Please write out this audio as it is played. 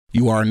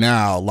You are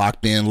now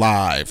locked in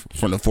live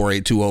from the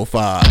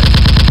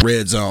 48205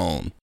 Red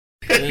Zone.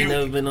 You ain't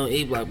never been on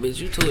E Block, bitch.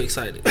 You too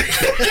excited.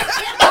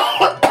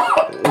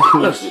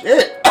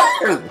 Shit.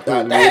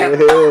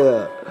 Goddamn.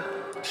 Yeah.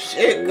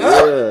 Shit,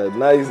 God. Yeah,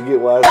 now you get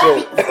why I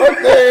said.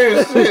 Fuck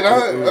that shit.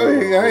 I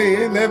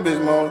ain't in that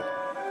bitch, man.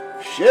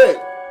 Shit.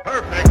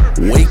 Perfect.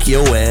 Wake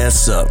your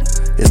ass up.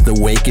 It's the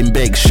Wake and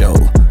Bake Show,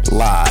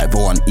 live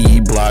on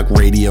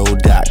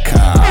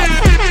eblockradio.com.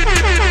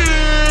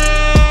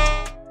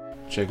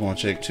 Check one,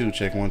 check two.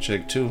 Check one,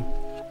 check two.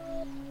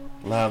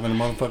 Live in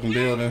the motherfucking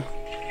building.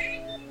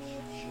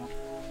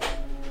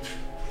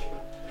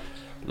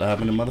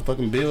 Live in the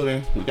motherfucking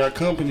building. We got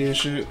company and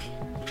shit.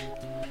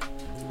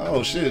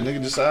 Oh shit,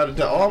 nigga decided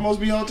to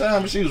almost be on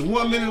time, and she was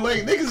 1 minute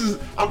late. Niggas is,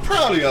 I'm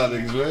proud of y'all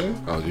niggas, man.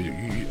 Oh,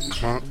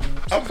 Monk,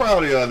 I'm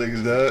proud of y'all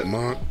niggas, dog.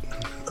 Monk.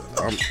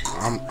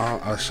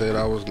 I said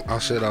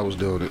I was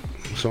doing it,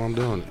 so I'm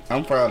doing it.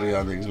 I'm proud of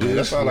y'all niggas, man.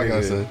 That's all I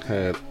gotta say.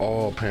 Had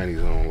all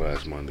panties on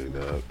last Monday,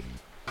 dog.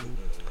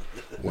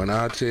 When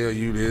I tell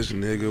you this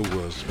nigga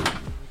was,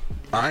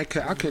 I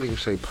can't even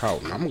say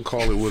pouting. I'm gonna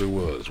call it what it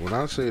was. When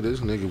I say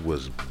this nigga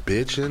was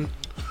bitching,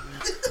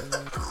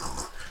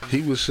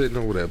 he was sitting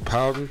over there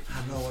pouting.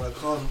 I know what I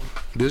call him.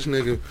 This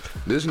nigga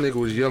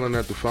was yelling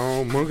at the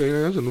phone. Monk ain't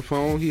answering the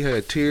phone. He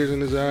had tears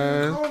in his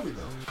eyes.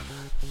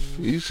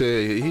 He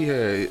said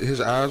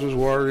his eyes was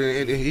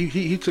watering, and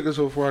he took us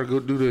so far to go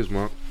do this,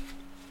 Monk.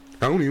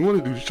 I don't even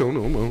want to do the show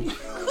no more.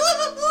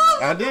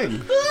 I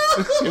didn't.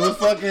 It was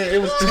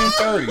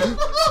 10:30.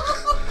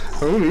 I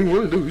don't even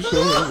want to do the show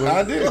no more.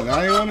 I didn't.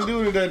 I didn't want to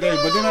do it that day.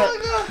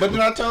 But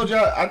then I told you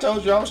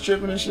I was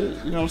tripping and shit.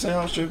 You know what I'm saying?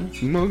 I was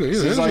tripping. Monk ain't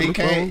It's like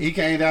answering he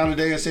came down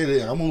today and said,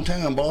 I'm on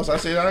time, boss. I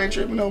said, I ain't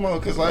tripping no more.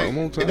 Because, like,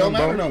 it don't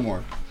matter no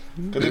more.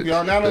 Because if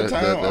y'all not on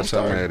time, that's I'm how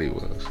sorry. mad he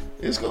was.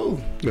 It's cool.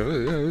 Yeah, I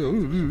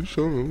don't do the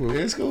show no more.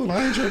 It's cool.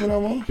 I ain't tripping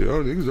no more.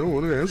 Y'all niggas don't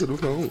want to answer the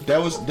phone.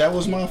 That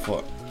was my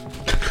fault.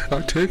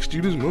 I text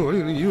you this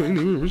morning and you ain't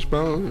even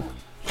respond.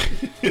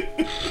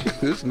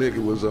 This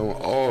nigga was on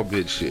all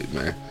bitch shit,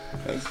 man.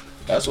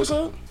 That's what's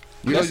up.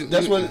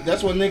 That's what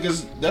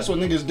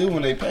niggas do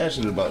when they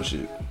passionate about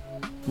shit.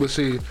 But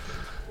see,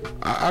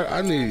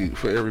 I need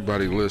for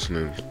everybody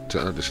listening to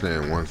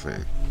understand one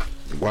thing.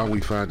 Why we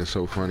find it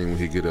so funny when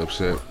he get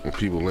upset when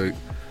people late.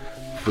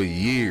 For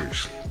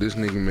years, this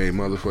nigga made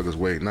motherfuckers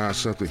wait. Now it's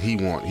something he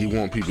want. He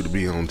want people to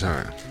be on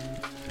time.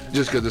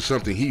 Just because it's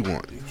something he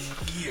want.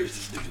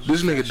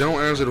 This nigga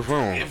don't answer the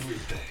phone.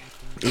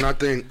 And I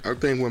think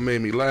what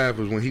made me laugh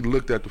was when he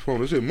looked at the phone.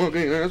 They said, Monk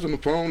ain't answering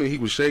the phone, and he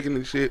was shaking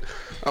and shit.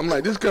 I'm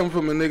like, this coming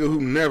from a nigga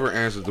who never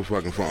answers the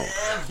fucking phone.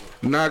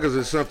 Not because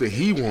it's something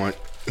he want.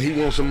 He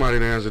wants somebody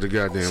to answer the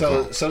goddamn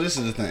phone. So this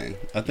is the thing.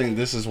 I think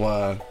this is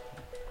why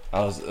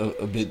I was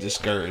a bit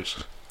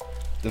discouraged.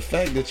 The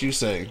fact that you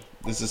say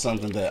this is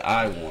something that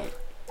I want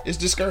is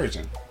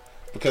discouraging.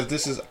 Because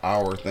this is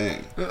our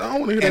thing. I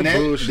don't want to hear that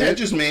bullshit. That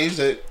just means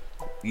that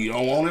you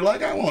don't want it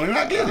like I want it, and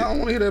I get it. I don't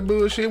want to hear that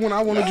bullshit. When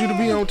I wanted you to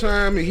be on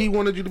time, and he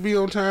wanted you to be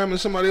on time, and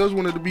somebody else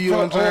wanted to be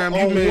on time,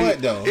 on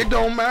what, though? It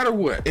don't matter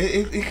what.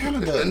 It kind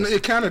of does.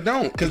 It kind of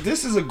don't. Because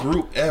this is a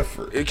group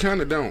effort. It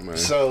kind of don't, man.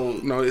 So,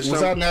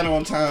 was I not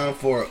on time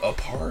for a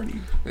party?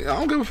 I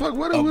don't give a fuck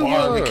what it was. A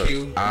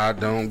barbecue? I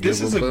don't give a fuck.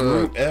 This is a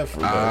group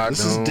effort, bro.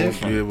 This is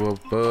different. I don't give a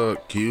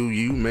fuck.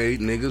 You made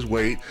niggas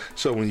wait.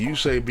 So when you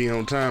say be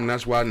on time,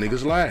 that's why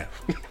niggas laugh.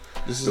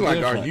 This is like,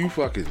 different. Are you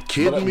fucking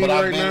kidding me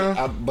right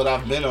now? But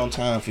I've been on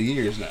time for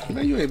years now.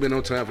 Man, you ain't been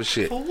on time for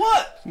shit. For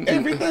what?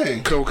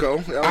 Everything. Coco,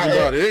 that was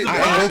about it.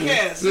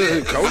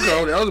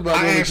 Coco, that was about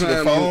I the answer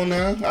the phone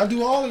now. I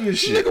do all of this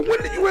shit. Nigga, when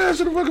did you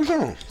answer the fucking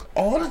phone?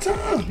 All the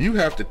time. You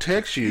have to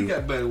text you. You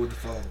got better with the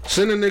phone.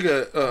 Send a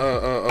nigga.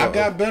 I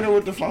got better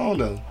with the phone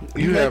though.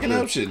 You making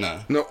up shit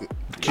now. No.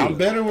 I'm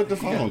better with the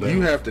phone though.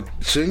 You have to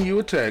send you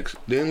a text,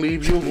 then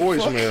leave you a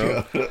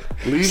voicemail.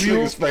 Leave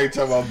you a space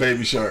talking about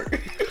Baby Shark.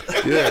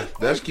 Yeah,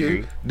 that's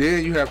cute.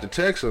 Then you have to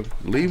text him,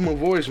 leave him a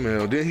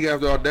voicemail. Then he have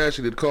the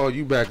audacity to call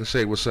you back and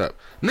say what's up.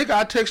 Nigga,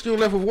 I text you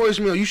and left a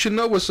voicemail. You should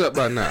know what's up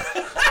by now.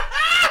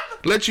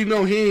 Let you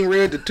know he ain't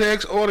read the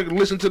text or to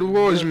listen to the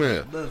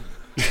voicemail.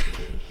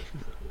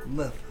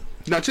 Nothing.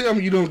 Now tell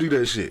me you don't do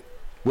that shit.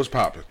 What's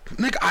poppin'?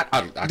 Nigga, I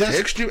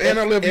text you and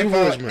I left you a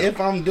voicemail. If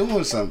I'm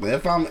doing something,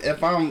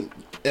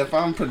 if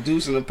I'm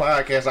producing a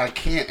podcast, I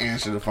can't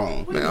answer the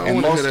phone. Man,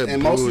 and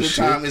most of the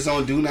time it's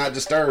on do not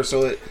disturb,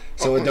 so it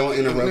don't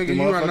interrupt nigga, the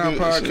you are not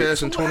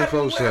podcasting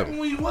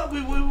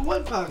 24/7.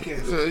 What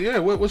podcast? Yeah,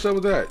 what's up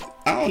with that?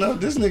 I don't know.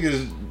 This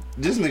nigga's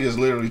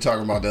literally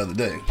talking about the other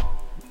day.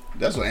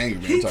 That's what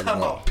angered me. He talking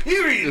about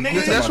period,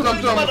 nigga. That's what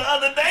I'm talking about the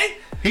other day.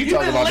 He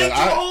talking about that.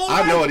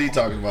 I know what he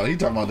talking about. He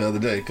talking about the other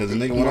day because the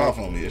nigga went off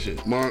on me and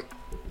shit. Monk,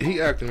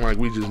 he acting like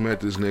we just met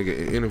this nigga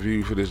and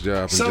interviewed for this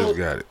job and just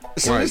got it.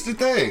 So Like, that's the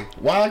thing.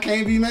 Why I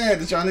can't be mad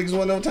that y'all niggas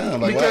want no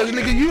time? Like, because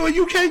why?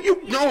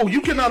 nigga,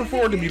 you cannot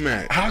afford to be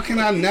mad. How can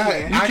I not?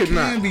 I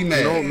cannot. can be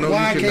mad. No,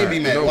 why I you can't be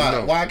cannot. mad? No, Why?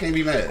 no. Why I can't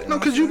be mad? No,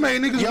 because you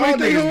made niggas Y'all wait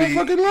their whole niggas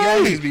fucking y'all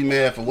life. niggas be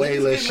mad for way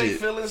less Niggas get shit.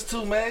 feelings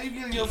too, man. You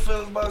getting your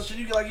feelings about shit.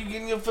 You get like you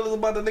getting your feelings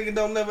about the nigga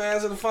don't never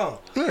answer the phone.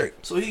 Right.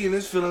 So he getting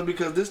his feelings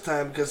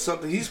because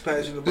something he's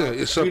passionate about.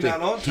 Yeah, it's something You're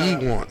not on he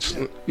time. wants.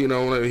 You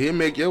know, like, he'll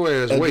make your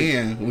ass wait.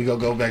 Again, we gonna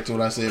go back to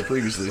what I said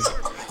previously.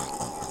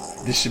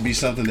 This should be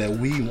something that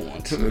we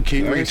want.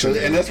 Keep Right? reaching.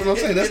 And that's what I'm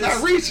saying. That's It not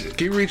is- reaching.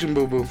 Keep reaching,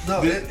 boo boo.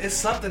 No, it's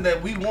something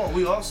that we want.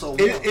 We also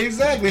want.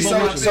 Exactly.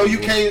 But So you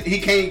can't. He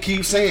can't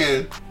keep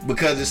saying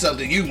because it's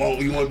something you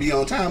want. You want to be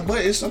on time, but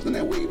it's something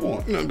that we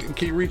want. No,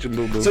 keep reaching,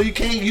 boo boo. So you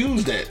can't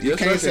use that. You Yes,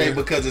 can't I say can.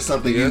 because it's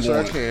something Yes, you I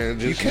want. can.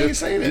 You Just- can't just-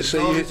 say that. just say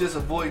So you- it's just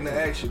avoiding the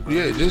action.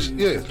 Bro.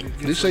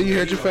 Just say you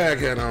had your fag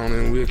hat on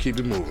and we'll keep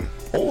it moving.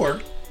 Or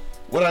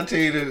what I tell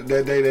you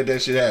that day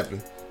that shit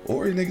happened.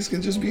 Or you niggas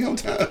can just be on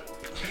time.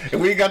 And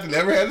we ain't got to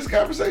never have this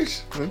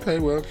conversation. Okay,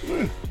 well,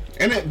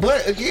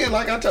 But again,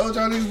 like I told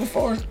y'all niggas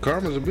before,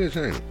 karma's a bitch,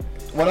 ain't it?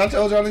 what I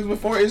told y'all niggas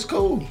before is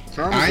cool.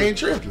 I ain't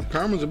tripping.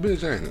 Karma's a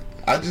bitch, ain't it?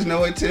 I just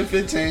know at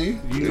 10:15,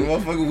 you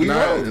motherfucker, we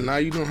roll. Now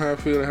you know how I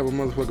feel to have a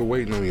motherfucker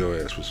waiting on your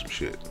ass for some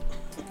shit.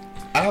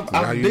 Now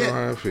Now you know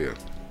how I feel.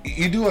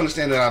 You do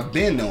understand that I've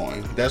been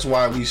knowing. That's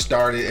why we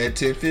started at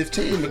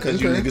 10:15 because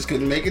you Okay. niggas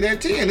couldn't make it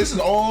at 10. This is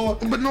all.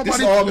 But nobody, This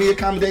is all me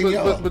accommodating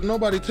y'all. But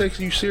nobody takes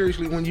you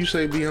seriously when you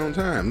say be on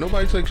time.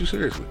 Nobody takes you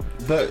seriously.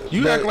 But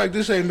You act like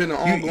this ain't been an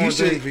ongoing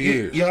thing for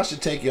years. Y'all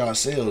should take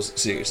yourselves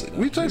seriously.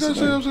 We take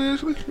ourselves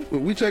seriously.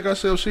 We take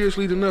ourselves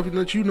seriously enough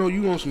that you know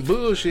you want some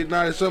bullshit.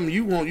 Now it's something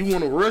you want. You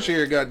want to rush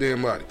every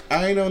goddamn body.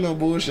 I ain't on no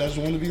bullshit. I just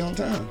want to be on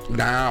time.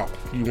 Now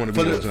you want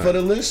to be on time. For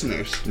the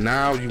listeners.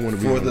 Now you want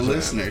to be For on the time.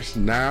 listeners.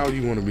 Now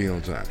you want to be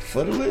on time.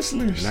 For the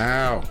listeners.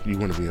 Now you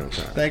want to be on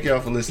time. Thank y'all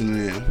for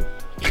listening in.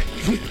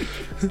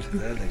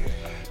 That nigga.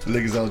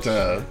 Niggas on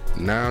time.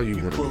 Now you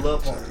want to be Pull on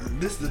up time. on.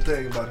 This is the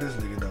thing about this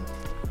nigga though.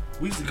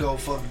 We used to go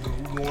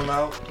we going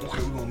out.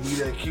 Okay, we gonna meet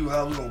at Q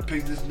house. We gonna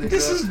pick this nigga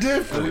This up. is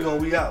different.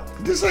 And we out.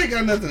 This ain't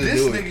got nothing to This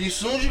do with it. nigga, as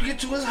soon as you get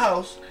to his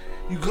house,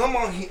 you come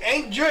on. He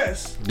ain't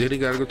dressed. Then he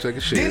gotta go take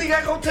a shit. Then he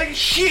gotta go take a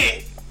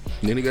shit.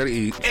 Then he gotta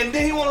eat. And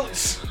then he wanna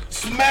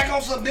smack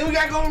on something. Then we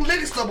gotta go to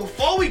liquor store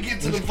before we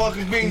get to the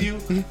fucking venue.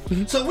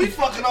 So we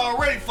fucking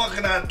already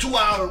fucking out 2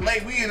 hours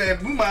late. We in there.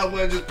 We might as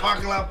well just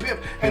parking lot pimp.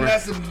 And Right.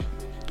 that's the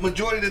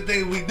majority of the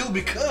things we do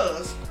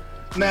because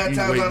 9 You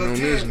times waiting out on of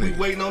this 10 we nigga.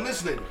 waiting on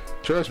this nigga.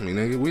 Trust me,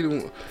 nigga. We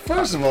don't.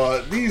 First of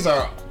all, these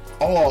are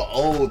all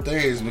old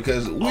things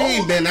because we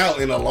ain't been out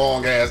in a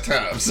long ass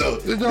time. So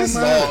It don't this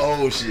matter. is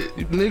all old shit.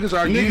 Niggas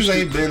are used Niggas to.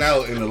 ain't been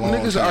out in a long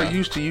Niggas time. are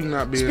used to you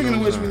not being Speaking on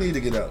of which, time. we need to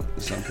get out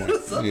at some point.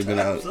 We ain't been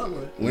out.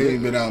 Somewhere. We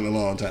ain't been out in a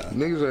long time.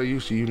 Niggas are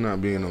used to you not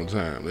being on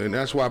time, and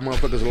that's why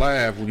motherfuckers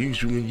laugh when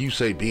you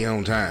say be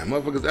on time.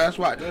 Motherfuckers, that's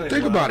why.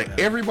 Think about it.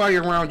 Everybody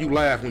around you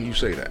laugh when you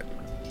say that.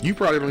 You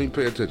probably don't even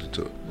pay attention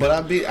to it. But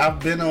I've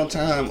been on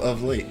time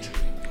of late.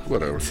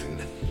 Whatever.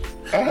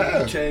 I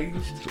have.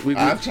 Changed.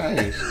 I've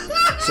changed.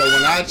 So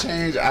when I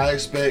change, I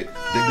expect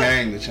the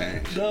gang to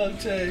change. Dog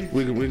changed.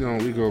 We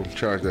gonna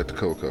charge that to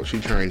Coco. She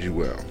trained you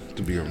well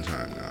to be on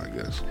time now, I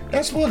guess.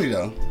 That's funny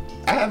though.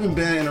 I haven't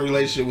been in a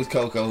relationship with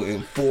Coco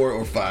in 4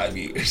 or 5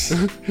 years,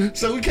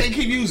 so we can't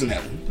keep using that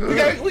one.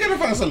 We gotta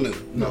find something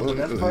new.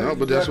 No,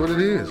 but that's what it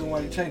is. Why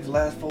you changed the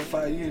last 4 or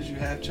 5 years? You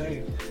have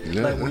changed.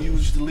 Yeah. Like when you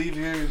used to leave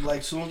here,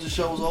 like soon as the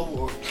show's over,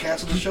 or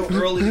cancel the show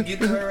early to get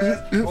to her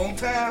ass on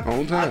time.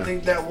 On time. I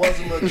think that was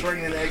a little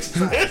training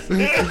exercise. A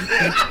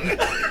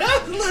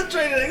little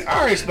training exercise.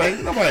 I respect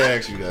it. Nobody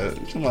asked you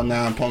that. Some of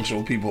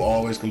non-punctual people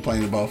always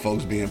complain about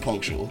folks being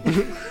punctual.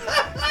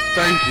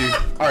 Thank you.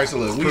 All right, so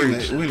look, we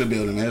in the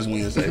building, man. It's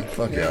Wednesday.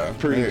 Fuck y'all.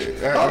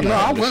 No,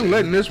 I wasn't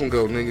letting this one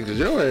go, nigga, because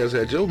your ass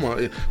had your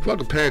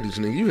fucking panties,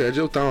 nigga. You had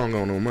your thong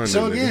on Monday.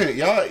 So nigga.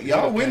 again,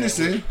 y'all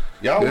witnessing.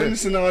 Y'all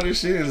witnessing all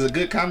this shit. It's a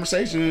good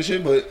conversation and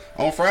shit, but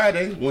on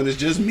Friday, when it's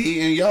just me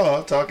and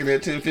y'all talking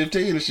at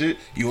 10:15 and shit,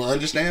 you will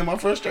understand my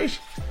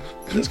frustration.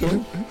 Let's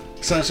go.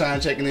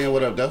 Sunshine checking in.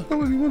 What up, though? I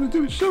wasn't want to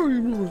do the show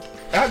anymore.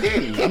 I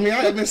didn't. I mean,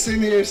 I've been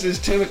sitting here since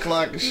 10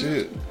 o'clock and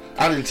shit.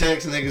 I didn't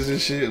text niggas and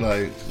shit.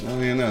 Like, I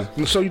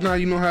mean, So now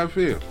you know how it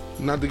feel.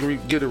 Not to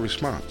get a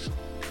response.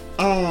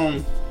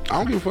 I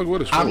don't give a fuck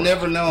what it's for. I've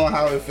never known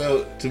how it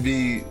felt to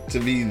be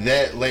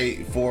that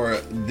late for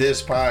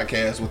this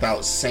podcast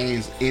without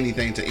saying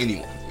anything to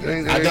anyone.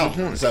 I don't.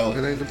 The point. So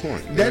it ain't the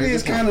point. that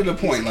is kind of the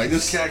point. Like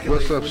this.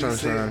 What's up,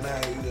 Sunshine? Now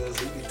he does.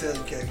 So you can tell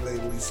he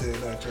calculated what he said.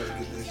 Now trying to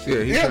get this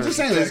shit. Yeah, Yeah, I'm just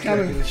saying it's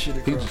kind Get this of shit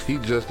across. he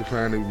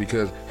justifying it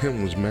because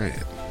him was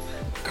mad.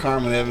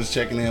 Carmen Evans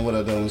checking in. What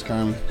up, though, Miss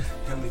Carmen?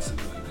 That makes it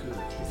look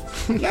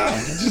good. No,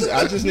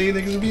 I just need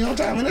niggas to be on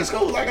time, and that's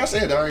cool. Like I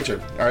said, dog, I ain't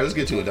tripping. All right, let's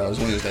get to it, dog. It's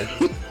Wednesday.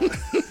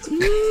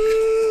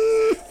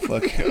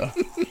 Fuck y'all.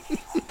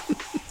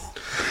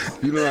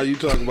 You know how you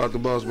talking about the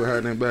boss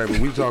behind that back, but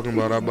we talking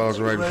about our boss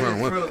right in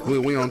front.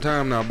 We on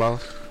time now,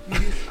 boss.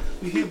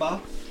 We here,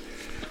 boss.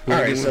 All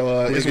right,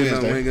 so it's we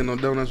Wednesday. ain't getting no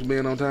donuts for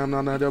being on time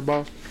now, there,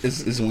 boss.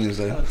 It's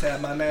Wednesday. I'm gonna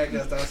tap my nag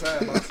just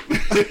outside, boss.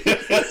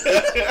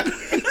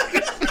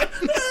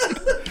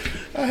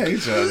 I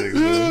hate y'all niggas.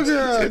 Oh,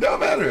 God. It don't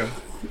matter.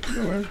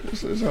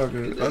 It's all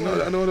good. I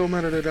know it don't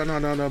matter that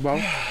no,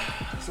 boss.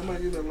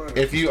 Somebody get that line.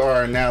 If you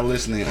are now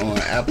listening on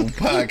Apple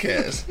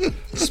Podcasts,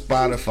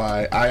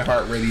 Spotify,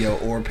 iHeartRadio,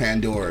 or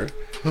Pandora,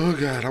 Oh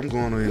God, I'm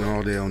going in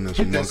all day on this.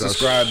 hit that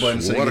subscribe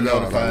button so you're I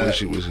notified wish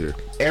he was here.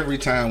 every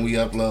time we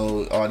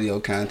upload audio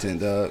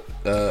content, dog.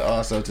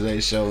 Also,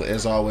 today's show,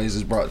 as always,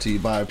 is brought to you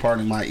by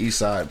Part of My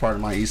Eastside,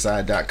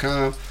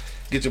 partofmyeastside.com.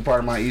 Get your Part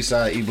of My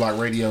Eastside E-Block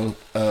Radio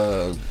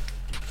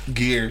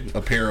gear,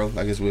 apparel,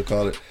 I guess we'll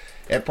call it,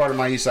 at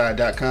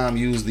partofmyeastside.com.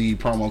 Use the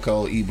promo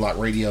code E-Block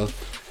Radio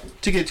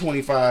to get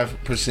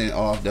 25%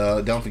 off,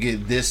 dog. Don't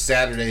forget, this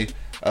Saturday,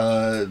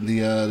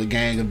 the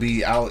gang will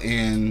be out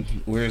in,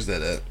 where's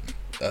that at?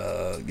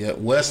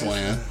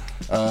 Westland,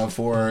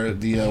 for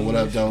the What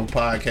Up Though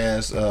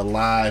podcast,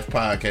 live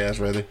podcast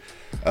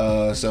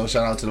rather. So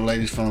shout out to the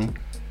ladies from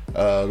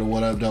the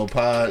What Up Though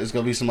pod. It's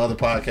gonna be some other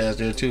podcasts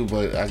there too,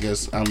 but I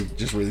guess I'm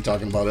just really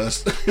talking about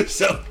us.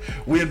 So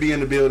we'll be in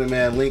the building,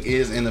 man. Link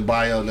is in the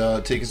bio. The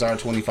tickets are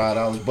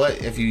 $25,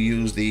 but if you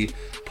use the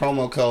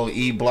promo code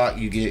E-Block,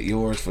 you get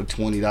yours for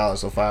 $20,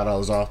 so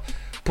 $5 off.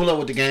 Pull up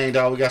with the gang,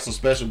 dog. We got some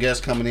special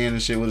guests coming in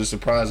and shit with a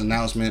surprise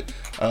announcement.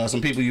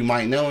 Some people you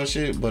might know and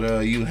shit,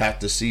 but you have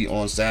to see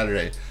on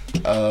Saturday.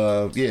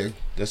 Yeah,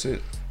 that's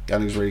it. Y'all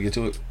niggas ready to get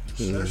to it?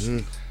 Mm-hmm.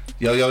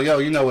 Yo,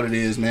 you know what it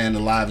is, man. The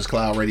Live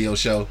Cloud radio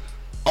show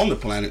on the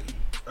planet.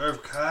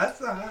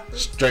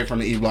 Straight from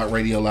the E-Block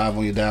Radio live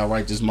on your dial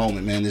right this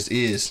moment, man. This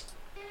is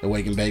the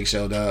Wake and Bake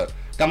Show, dog.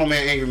 Got my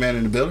man Angry Man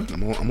in the building.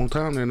 I'm on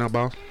time there now,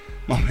 boss.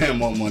 My man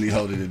Want Money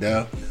holding it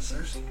down. Yes,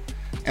 sir.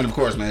 And of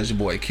course, man, it's your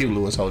boy Q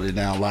Lewis holding it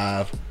down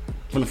live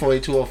from the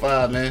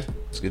 48205, man.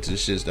 Let's get to the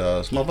shit,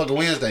 dog. It's motherfucking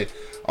Wednesday.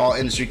 All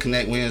Industry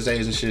Connect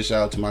Wednesdays and shit.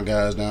 Shout out to my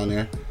guys down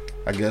there.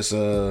 I guess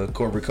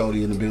Corporate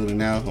Cody in the building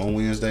now on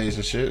Wednesdays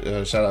and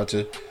shit. Shout out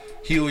to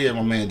Huey and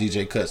my man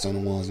DJ Cuts on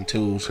the ones and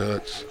twos.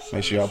 Cuts.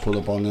 Make sure y'all pull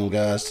up on them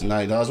guys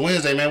tonight, dog. It's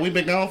Wednesday, man. We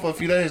been gone for a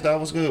few days, dog.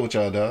 What's good with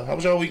y'all, dog? How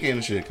was y'all weekend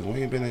and shit? Cause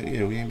we ain't been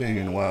here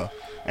in a while.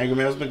 Angry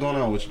Man, what's been going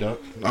on with you, dog?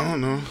 I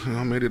don't know.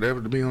 I made it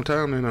ever to be on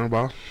time there now,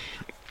 boss.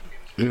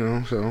 You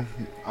know, so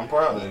I'm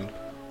proud of you.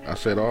 I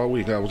said all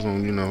week I was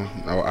gonna, you know,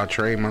 I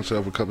trained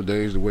myself a couple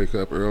days to wake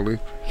up early,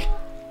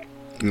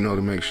 you know,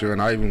 to make sure.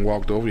 And I even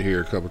walked over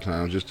here a couple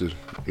times just to,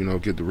 you know,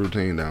 get the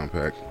routine down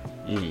packed.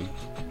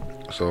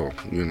 So,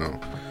 you know,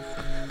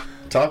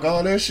 talk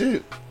all that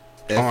shit.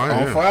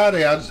 On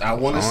Friday, I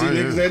want to see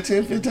niggas at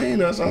 10:15.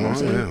 That's all I'm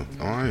saying.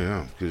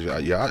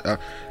 Because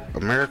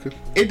America.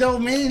 It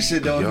don't mean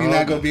shit though if you're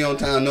not gonna be on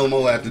time no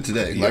more after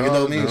today. Like it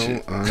don't mean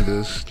shit.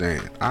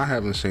 Understand? I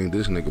haven't seen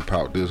this nigga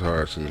pout this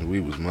hard since we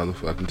was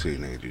motherfucking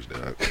teenagers,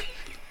 dog.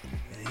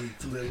 He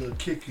threw that little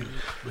kick in,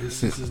 but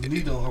since his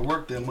knee don't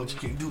work that much, he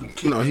can't do the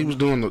kick. No, he was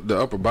doing the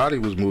upper body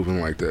was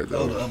moving like that though.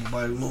 Oh, the upper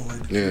body moving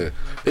like that.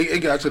 Yeah, it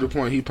got to the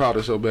point he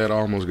pouted so bad I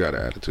almost got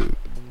an attitude.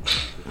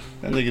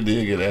 That nigga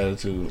did get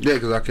attitude. Yeah,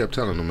 because I kept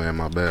telling him, man,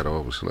 my bad, I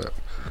overslept.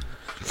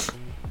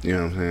 You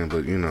know what I'm saying?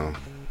 But, you know.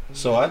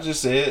 So I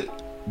just said,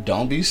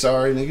 don't be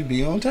sorry, nigga,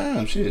 be on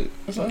time. Shit.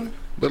 That's all.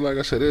 But like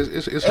I said,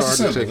 it's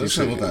hard to take you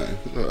serious.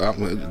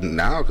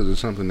 Now, because it's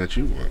something that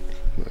you want.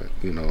 But,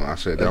 you know, I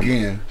said that.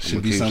 Again,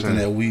 should be something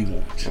that we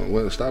want.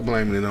 Well, stop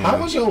blaming it on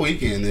How was your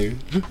weekend,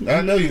 nigga?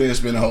 I know you didn't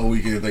spend the whole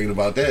weekend thinking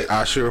about that.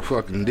 I sure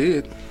fucking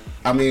did.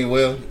 I mean,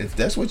 well, if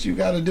that's what you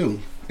got to do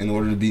in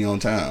order to be on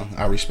time,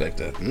 I respect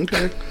that.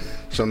 Okay.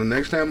 So the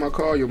next time I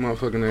call your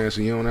motherfucking ass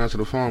and you don't answer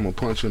the phone, I'm gonna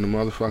punch you in the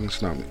motherfucking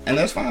stomach. And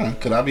that's fine,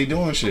 cause I be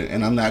doing shit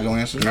and I'm not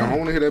gonna answer the phone. I don't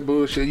wanna hear that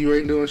bullshit. You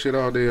ain't doing shit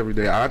all day, every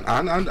day. I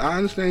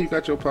understand you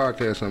got your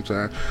podcast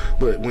sometimes,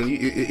 but when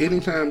you,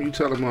 anytime you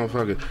tell a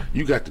motherfucker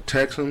you got to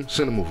text them,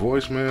 send them a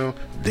voicemail,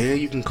 then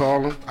you can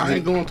call them. I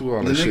ain't going through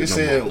all that shit. The nigga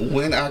said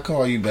when I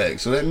call you back,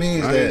 so that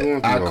means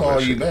that I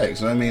call you back.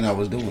 So that means I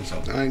was doing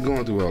something. I ain't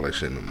going through all that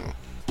shit no more.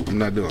 I'm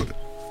not doing it.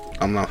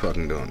 I'm not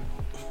fucking doing it.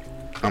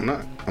 I'm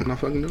not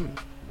fucking doing it.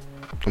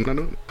 I'm not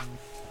doing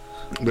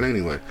it. But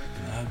anyway.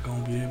 Not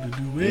gonna be able to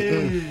do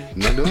it.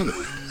 Not doing it.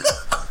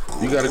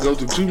 You gotta go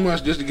through too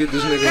much just to get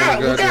this nigga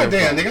on the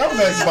goddamn nigga. I was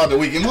asking about the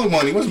weekend. More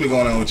money. What's been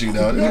going on with you,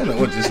 dog? I don't know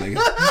what this nigga.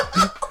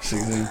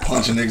 See,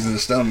 punching niggas in the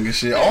stomach and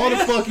shit. All the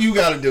fuck you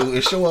gotta do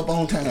is show up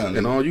on time.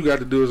 And all you got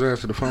to do is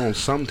answer the phone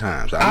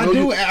sometimes. I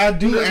do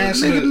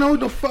answer. Nigga, no,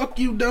 the fuck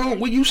you don't.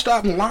 Will you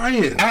stop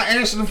lying? I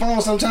answer the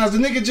phone sometimes. The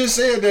nigga just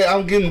said that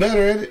I'm getting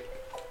better at it.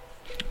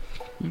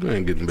 You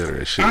ain't getting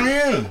better at shit. I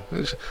am.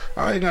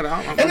 I ain't got.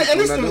 And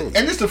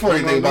this the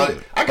funny thing about it.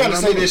 I gotta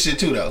say this shit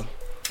too though.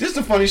 This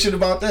the funny shit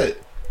about that.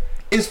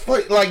 It's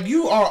funny, like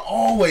you are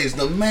always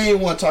the main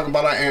one talking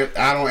about I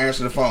don't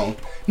answer the phone.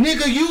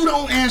 Nigga, you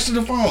don't answer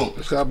the phone.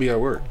 It's gotta be at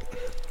work.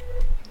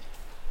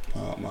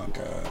 Oh my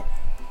god.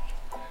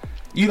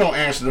 You don't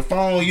answer the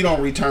phone. You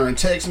don't return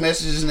text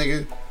messages,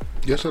 nigga.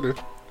 Yes, I do.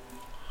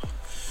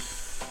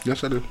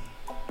 Yes, I do.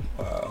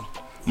 Wow.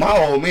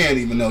 My old man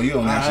even know you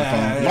don't answer the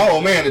phone. My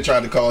old man that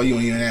tried to call you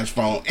and you didn't answer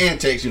the phone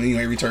and text you and you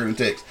ain't returning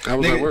text. I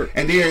was at work.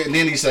 And then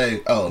he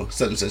say, oh,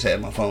 such and such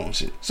had my phone and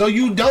shit. So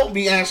you don't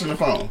be answering the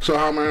phone. So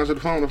how am I answer the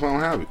phone if I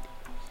don't have it?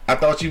 I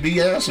thought you be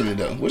answering it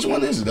though. Which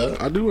one is it though?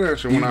 I do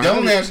answer when you I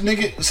don't have it. answer,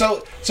 nigga.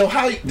 So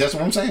how? That's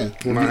what I'm saying.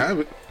 When I have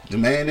it. The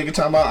man nigga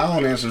talking about I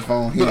don't answer the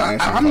phone. He don't answer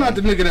the I'm phone. not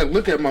the nigga that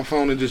look at my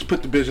phone and just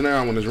put the bitch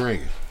down when it's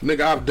ringing.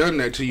 Nigga, I've done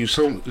that to you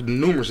so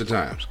numerous of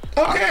times.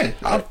 Okay,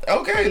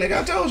 okay, nigga.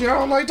 I told you I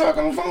don't like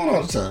talking on the phone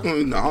all the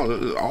time.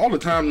 All the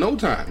time, no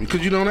time,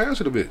 because you don't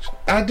answer the bitch.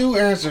 I do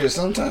answer it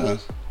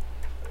sometimes.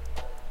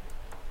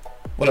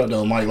 What up,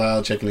 though? Mike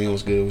Loud checking in.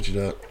 What's good with you,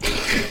 dog?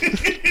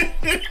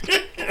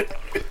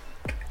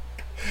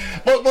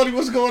 Buddy,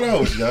 what's going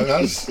on with you, dog?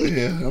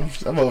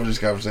 I'm over this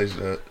conversation,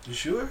 dog. You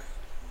sure?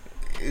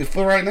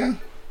 For right now.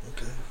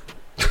 Okay.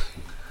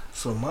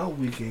 So my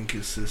weekend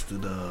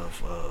consisted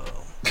of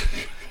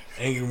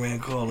angry man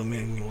calling me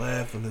and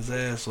laughing his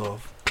ass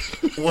off.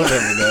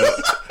 Whatever,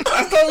 dog.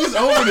 I thought we was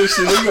over this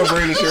shit. We gonna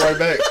bring this shit right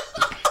back.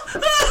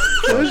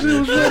 That shit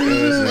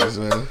was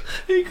funny, man.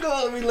 He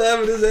called me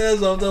laughing his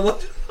ass off. Talking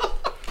about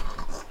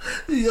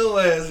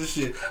your ass and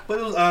shit. But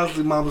it was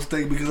honestly my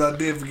mistake because I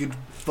did forget to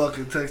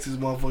fucking text this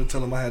motherfucker,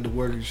 tell him I had to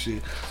work and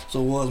shit.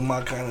 So it was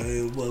my kind of,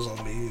 it was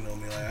on me, you know what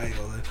I mean? Like, I ain't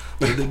gonna.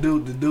 But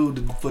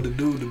for the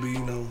dude to be,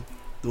 you know,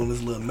 doing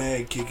this little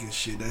mad kick and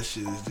shit, that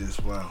shit is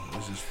just wow.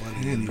 It's just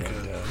funny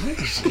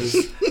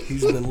because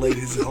he's been late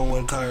his whole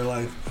entire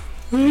life.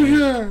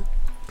 Yeah.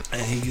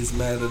 And he gets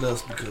mad at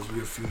us because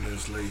we're a few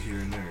minutes late here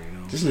and there, you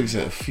know. This nigga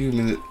said a few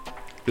minutes.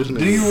 Do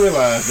you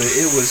realize that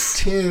it was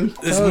 10?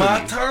 It's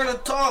my turn to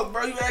talk,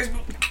 bro. You asked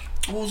me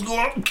what's going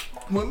on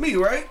with me,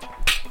 right?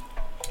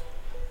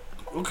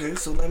 Okay,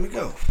 so let me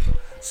go.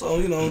 So,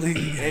 you know, the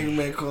angry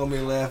man called me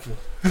laughing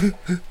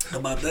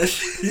about that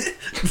shit.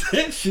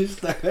 That shit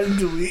started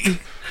to me.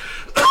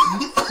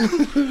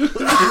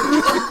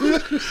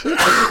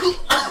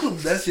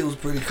 That shit was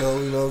pretty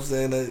cold, you know what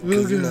I'm saying?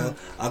 Because, you know,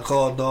 I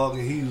called dog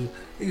and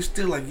he was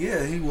still like,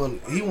 yeah, he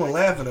wasn't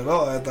laughing at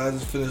all after I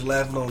just finished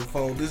laughing on the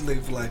phone. This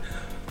nigga for like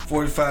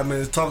 45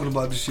 minutes talking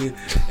about this shit.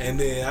 And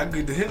then I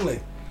get to him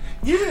like,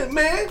 yeah,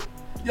 man.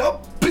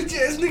 Y'all bitch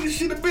ass niggas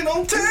should have been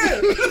on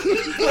time.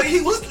 Like he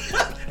was,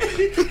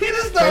 he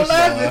just started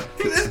laughing.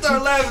 He just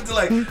started laughing to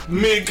like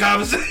mid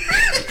conversation.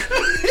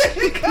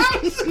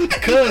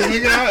 Cause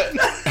nigga,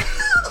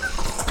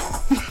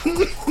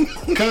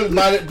 cause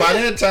by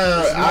that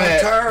time it's my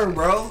turn,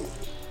 bro.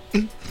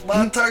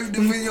 My turn. You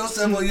defend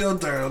yourself on your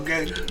turn,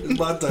 okay? It's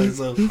my turn,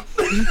 so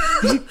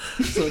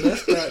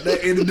that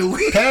ended the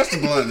week. Pass the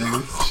blunt,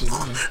 nigga.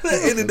 That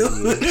ended the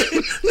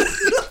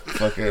week.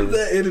 Fuck everything.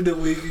 That ended the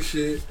week and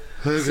shit.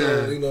 Okay.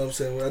 So, you know what I'm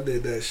saying? When I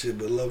did that shit,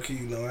 but low key,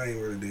 you know, I ain't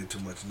really did too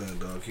much nothing,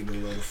 dog. Keep it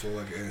low the floor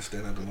like I ain't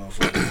stand at the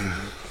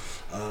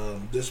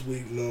motherfucker. This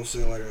week, you know what I'm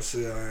saying? Like I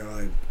said, I ain't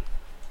like,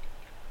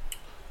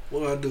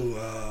 what did I do?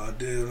 I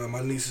did,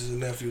 my nieces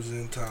and nephews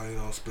in town, you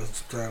know, spent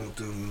some time with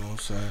them, you know what I'm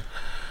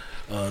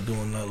saying?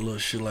 Doing that little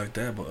shit like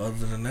that, but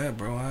other than that,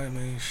 bro, I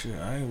mean, shit,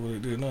 I ain't really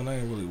did nothing. I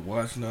ain't really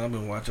watching nothing. I've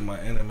been watching my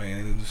anime,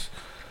 and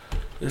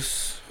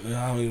it's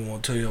I don't even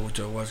want to tell y'all what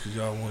y'all watch because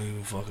y'all won't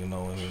even fucking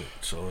know it.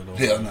 So it don't.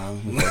 Hell no.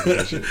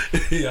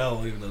 Yeah, I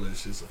don't even know that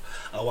shit. So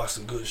I watch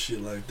some good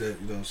shit like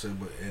that. You know what I'm saying?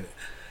 But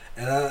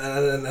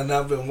and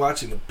I've been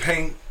watching The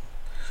Paint,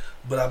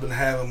 but I've been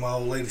having my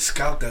old lady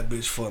scout that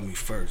bitch for me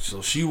first.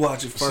 So she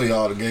watch it first. See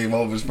all the game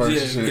moments first.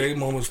 Yeah, and shit. game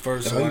moments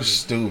first. So Oh, I you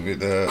just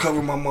stupid.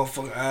 cover my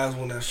motherfucking eyes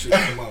when that shit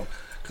come out.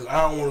 Cause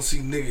I don't want to see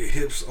nigga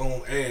hips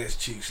on ass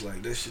cheeks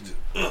like that shit.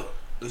 Just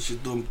that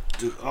shit do.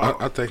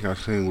 I think I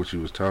seen what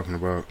you was talking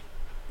about.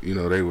 You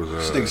know, they was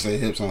This nigga say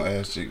hips on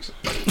ass cheeks.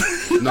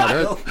 no,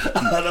 that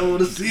I don't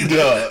want to see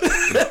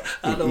that.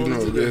 I don't you know,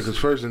 want to see that. because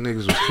first the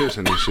niggas was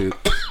kissing and shit.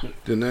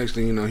 The next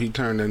thing you know, he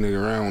turned that nigga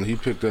around when he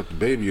picked up the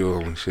baby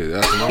oil and shit.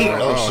 That's when I'm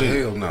like, Oh, oh,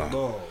 shit. hell no.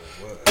 No,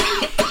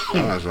 what?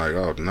 I was like,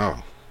 oh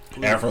no.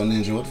 Afro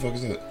Ninja, what the fuck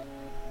is that?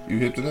 You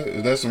hip to that?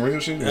 Is that some real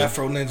shit?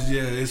 Afro Ninja,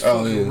 yeah, it's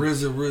Oh, fucking yeah.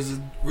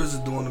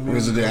 RZA doing the Or music.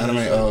 is it the anime?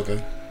 Oh,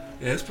 okay.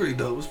 Yeah, it's pretty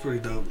dope. It's pretty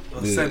dope.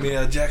 Yeah. Samuel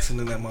L. Jackson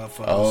in that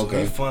motherfucker. Oh, So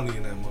okay. he's funny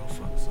in that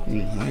motherfucker. So I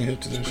ain't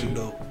hip to that it's pretty shit.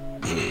 dope.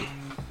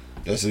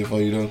 That's it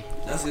for you, though?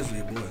 That's it for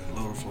your boy.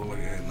 Lower floor like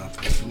I had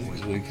nothing to do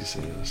This with. week you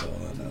said, that's all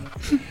I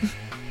know.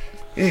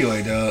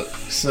 Anyway, dog,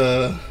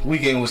 so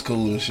weekend was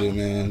cool and shit,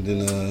 man.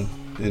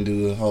 Didn't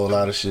do a whole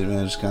lot of shit,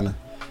 man. Just kind of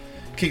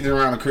kicked it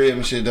around the crib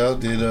and shit,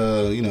 dog. Did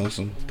you know,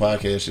 some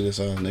podcast shit.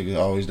 That's all nigga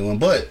always doing.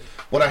 But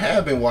what I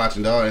have been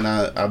watching, dog, and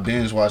I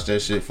binge watched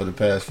that shit for the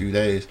past few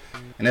days,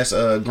 and that's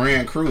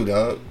Grand Crew,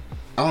 dog.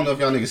 I don't know if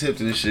y'all niggas hip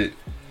to this shit,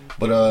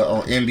 but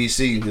on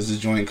NBC, there's this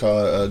joint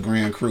called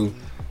Grand Crew.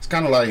 It's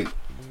kind of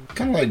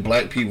like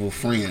Black People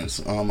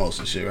Friends almost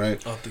and shit,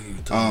 right? I think you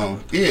were talking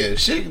about Yeah,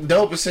 shit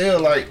dope as hell.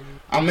 Like,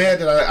 I'm mad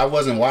that I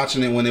wasn't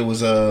watching it when it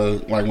was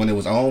like when it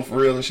was on for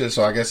real and shit.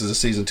 So I guess it's a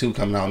season 2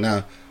 coming out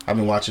now. I've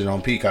been watching it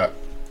on Peacock.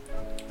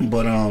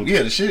 But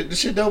yeah, the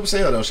shit dope as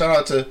hell though. Shout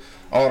out to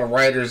all the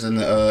writers and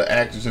the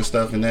actors and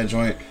stuff in that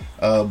joint.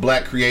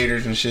 Black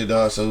creators and shit,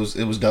 dog. So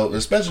it was dope,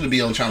 especially to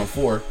be on Channel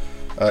 4.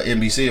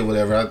 NBC or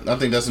whatever. I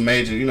think that's a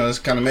major, it's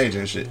kind of major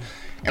and shit.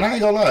 And I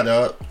ain't gonna lie,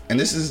 dog. And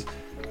this is,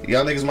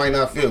 y'all niggas might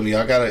not feel me.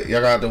 Y'all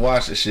gotta to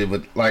watch this shit.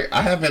 But like,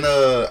 I haven't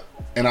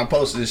and I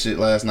posted this shit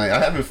last night. I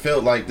haven't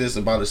felt like this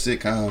about a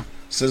sitcom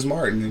since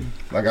Martin.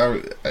 Like I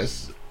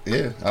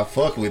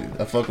fuck with it.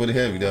 I fuck with it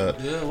heavy, dog.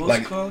 Yeah, what's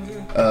like, it called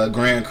again?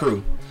 Grand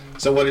Crew.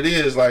 So what it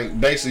is, like,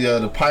 basically,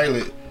 the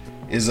pilot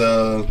is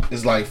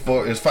like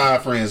it's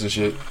 5 friends and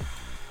shit.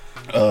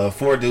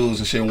 4 dudes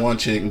and shit, 1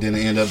 chick, and then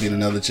they end up being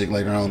another chick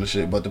later on and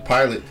shit. But the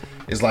pilot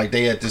is like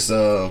they at this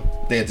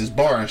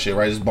bar and shit,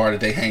 right? This bar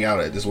that they hang out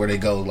at. This is where they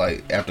go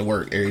like after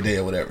work every day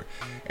or whatever.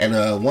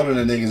 And one of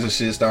the niggas and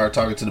shit started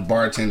talking to the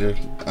bartender.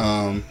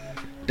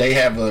 They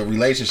have a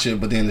relationship,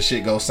 but then the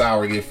shit goes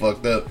sour, get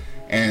fucked up,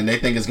 and they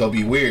think it's gonna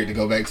be weird to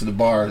go back to the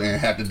bar and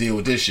have to deal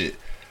with this shit.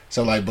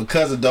 So like,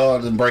 because the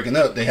dog is breaking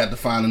up, they have to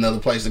find another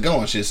place to go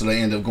and shit. So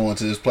they end up going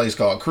to this place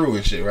called Crew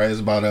and shit, right? It's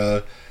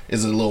about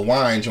it's a little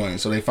wine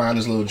joint. So they find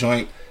this little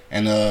joint,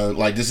 and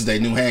like, this is their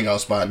new hangout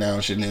spot now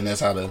and shit. And then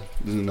that's how the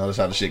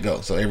shit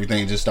goes. So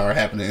everything just started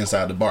happening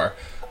inside the bar.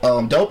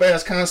 Dope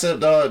ass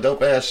concept, dog.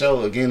 Dope ass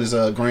show. Again, is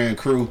Grand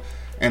Crew.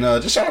 And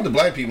just shout out to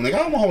black people. Like,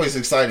 I'm always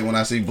excited when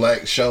I see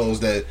black shows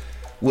that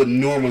wouldn't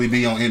normally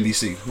be on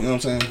NBC. You know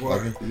what I'm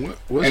saying?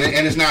 Like,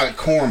 and it's not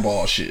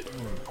cornball shit.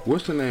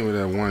 What's the name of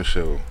that one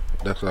show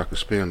that's like a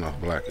spin-off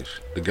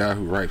Blackish? The guy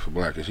who writes for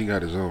Blackish, he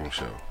got his own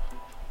show.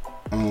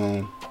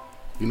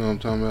 You know what I'm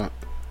talking about?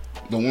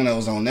 The one that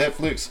was on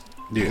Netflix?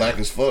 Yeah. Black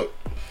as fuck?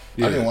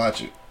 Yeah. I didn't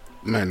watch it.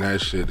 Man, that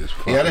shit is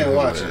fucking I didn't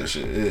hilarious. watch that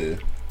shit,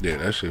 Yeah,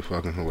 that shit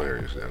fucking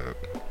hilarious, dog.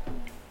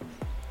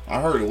 I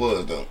heard it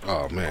was, though.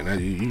 Oh, man,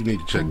 you need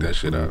to check that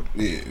shit out.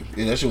 Yeah,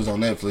 that shit was on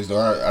Netflix,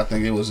 though. I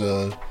think it was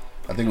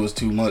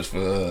too much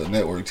for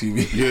network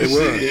TV. Yeah, it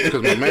was.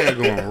 Because my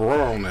man going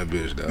raw on that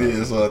bitch, dog. Yeah,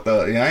 that's what I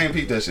thought. Yeah, I ain't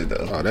peeped that shit,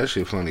 though. Oh, that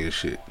shit funny as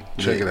shit.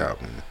 Check it out,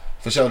 man.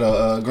 For sure,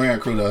 though. Grand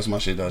Crew, though, that's my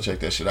shit, though.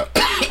 Check that shit out.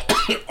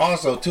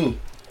 Also, too,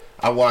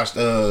 I watched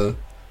the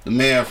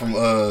man from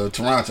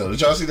Toronto. Did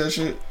y'all see that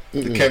shit?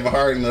 Mm-mm. The Kevin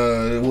Hart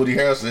and Woody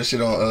Harrelson, that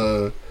shit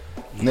on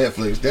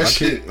Netflix.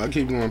 I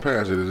keep going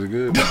past it. Is it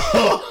good?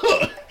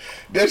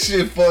 That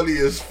shit funny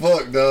as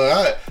fuck,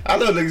 dog. I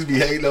know niggas be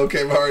hating on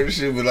Kevin Hart and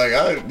shit, but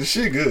like, the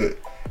shit good.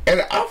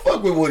 And I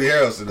fuck with Woody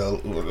Harrelson,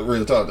 though.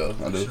 Real talk, though.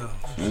 I do.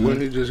 Mm-hmm.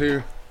 Wasn't he just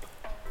here?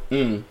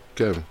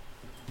 Kevin.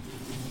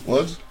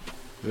 What?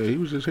 Yeah, he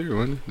was just here,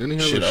 wasn't he? Didn't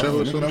he have shit, a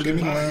show or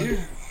something?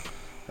 I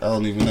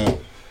don't even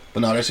know. But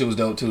no, that shit was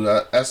dope too.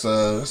 That's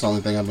the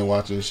only thing I've been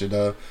watching and shit,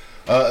 dog.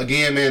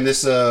 Again, man,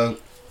 this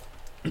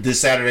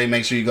Saturday,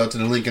 make sure you go to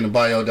the link in the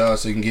bio, dog,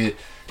 so you can get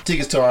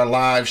tickets to our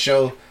live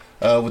show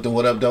with the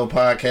What Up Dope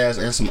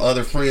podcast and some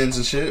other friends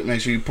and shit.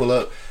 Make sure you pull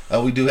up.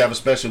 We do have a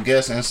special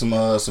guest and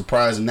some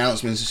surprise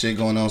announcements and shit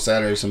going on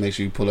Saturday, so make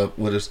sure you pull up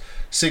with us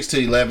 6 to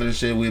 11 and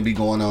shit. We'll be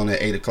going on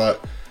at 8 o'clock.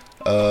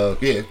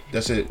 Yeah,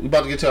 that's it. We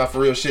about to get to our for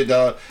real shit,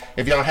 dog.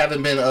 If y'all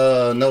haven't been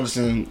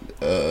noticing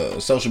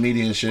social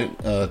media and shit,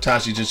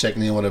 Tashi just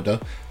checking in. What up, though?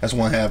 That's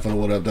one half of the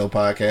What Up, though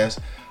podcast.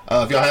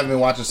 If y'all haven't been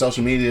watching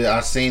social media,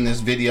 I've seen this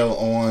video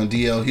on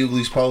DL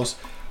Hughley's post.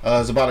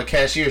 It's about a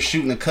cashier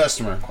shooting a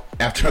customer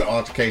after an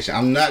altercation.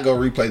 I'm not gonna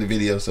replay the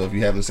video, so if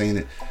you haven't seen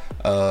it,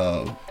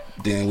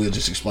 then we'll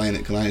just explain it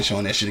because I ain't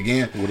showing that shit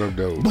again. What up,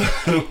 though?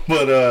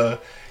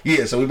 But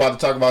yeah, so we about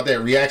to talk about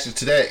that, reactions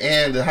to that,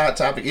 and the hot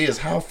topic is,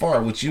 how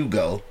far would you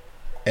go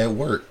at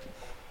work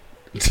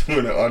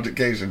during an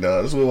altercation,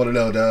 dog? That's what we want to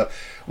know, dog.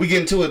 We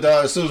get into it,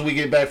 dog, as soon as we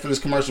get back from this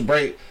commercial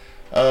break.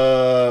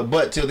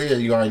 But till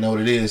then, you already know what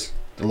it is.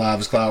 The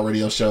Live is Cloud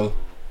radio show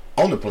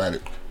on the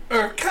planet.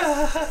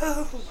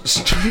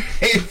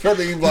 Straight from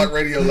the E-Block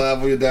Radio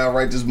Live, we're down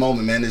right this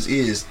moment, man. This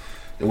is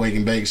the Wake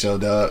and Bake Show,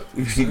 dog.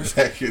 We be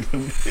back in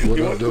the What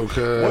up, though,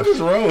 cuz? What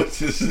is wrong with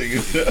this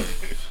nigga, dog?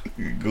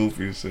 You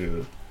goofy as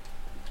hell.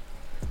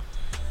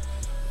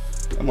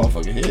 That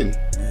motherfucker hitting.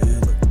 Yeah,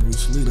 like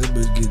Bruce Lee, that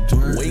bitch get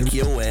drunk. Wake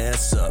your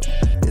ass up.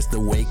 It's the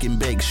Wake and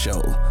Bake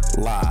Show,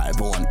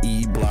 live on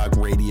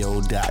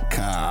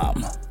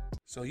eblockradio.com.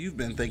 So you've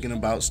been thinking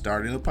about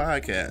starting a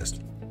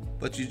podcast,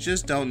 but you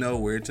just don't know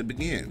where to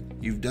begin.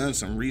 You've done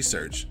some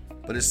research,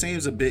 but it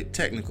seems a bit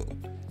technical,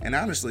 and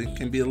honestly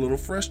can be a little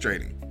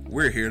frustrating.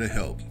 We're here to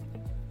help.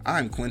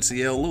 I'm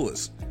Quincy L.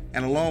 Lewis,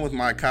 and along with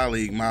my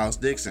colleague Miles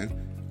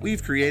Dixon,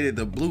 we've created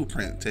the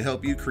blueprint to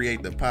help you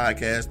create the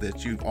podcast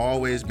that you've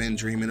always been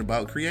dreaming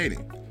about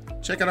creating.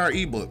 Check out our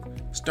ebook,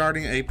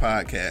 Starting a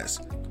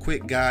Podcast,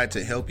 quick guide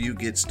to help you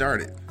get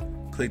started.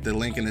 Click the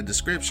link in the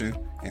description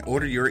and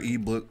order your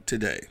ebook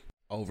today.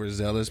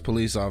 Overzealous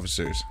police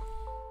officers.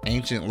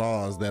 Ancient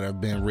laws that have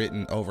been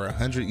written over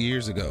 100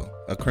 years ago.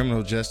 A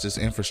criminal justice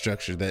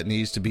infrastructure that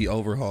needs to be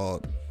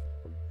overhauled.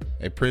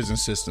 A prison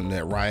system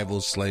that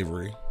rivals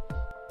slavery.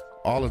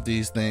 All of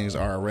these things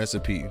are a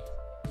recipe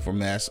for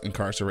mass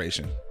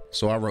incarceration.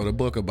 So I wrote a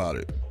book about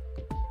it.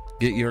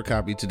 Get your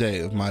copy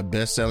today of my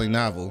best-selling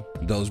novel,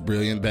 Those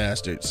Brilliant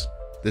Bastards.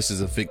 This is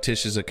a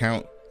fictitious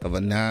account of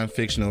a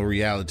non-fictional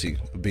reality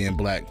of being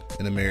black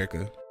in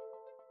America.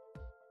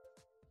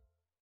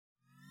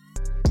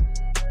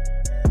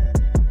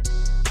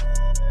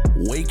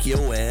 Wake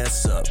your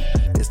ass up.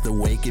 The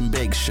Wake and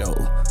Bake Show,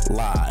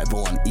 live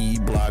on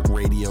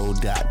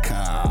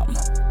eblockradio.com.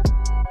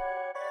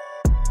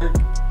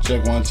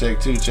 Check one, check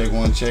two, check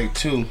one, check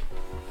two.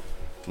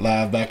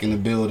 Live back in the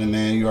building,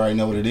 man. You already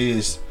know what it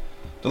is.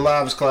 The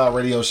livest cloud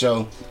radio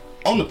show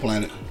on the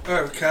planet.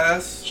 Alright,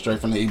 Cass. Straight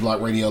from the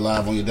E-Block Radio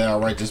live on your dial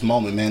right this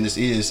moment, man. This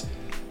is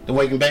the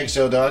Wake and Bake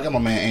Show, dog. I got my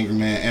man Angry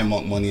Man and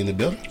Monk Money in the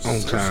building.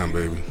 On time,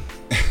 baby.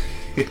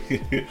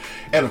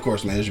 And of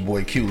course, man, it's your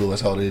boy Q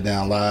Lewis holding it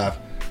down live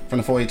from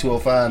the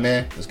 48205,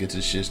 man. Let's get to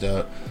the shit,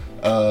 dog.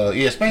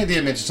 Yeah, Spain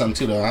did mention something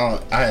too, though.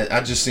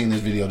 I just seen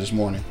this video this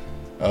morning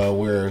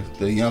where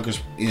the Yonkers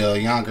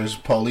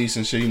police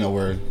and shit, you know,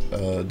 where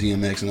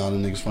DMX and all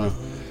them niggas from,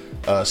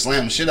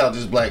 slammed the shit out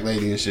this black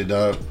lady and shit,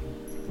 dog.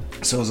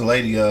 So it was a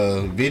lady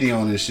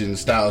videoing this shit, and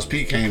Styles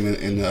P came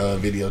in the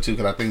video too,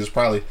 because I think it's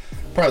probably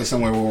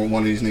somewhere where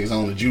one of these niggas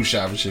own a juice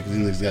shop and shit, because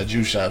these niggas got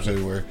juice shops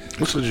everywhere.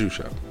 What's a juice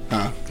shop?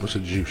 Huh? What's a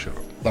juice shop?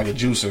 Like a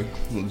juicer,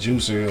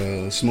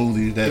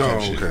 smoothie, that type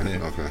of shit. Okay,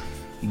 Yeah. okay.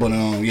 But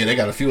yeah, they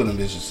got a few of them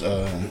bitches.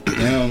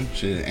 Them,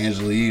 shit,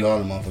 Angela E, all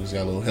them motherfuckers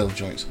got little health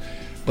joints.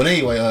 But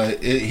anyway,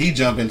 he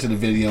jumped into the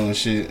video and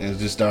shit and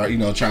just start, you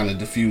know, trying to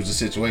diffuse the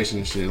situation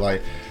and shit.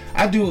 Like,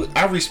 I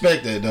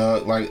respect that,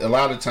 dog. Like, a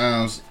lot of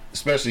times,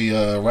 especially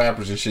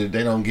rappers and shit,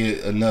 they don't get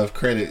enough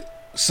credit.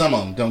 Some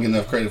of them don't get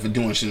enough credit for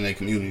doing shit in their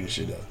community and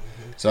shit, though.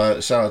 So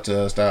shout out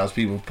to Styles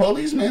people.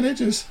 Police, man, they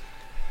just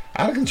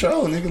out of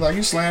control, nigga. Like,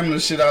 you slamming the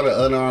shit out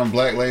of unarmed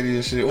black lady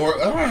and shit. Or,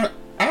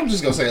 I'm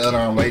just gonna say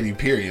unarmed lady,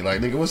 period. Like,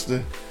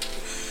 nigga,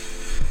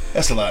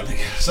 that's a lot,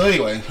 nigga. So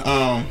anyway,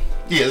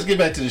 yeah, let's get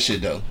back to the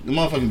shit, though. The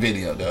motherfucking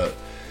video, dog.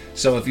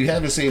 So if you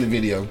haven't seen the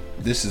video,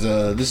 this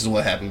is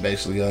what happened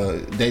basically.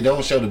 They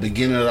don't show the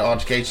beginning of the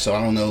altercation, so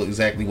I don't know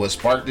exactly what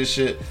sparked this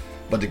shit.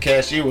 But the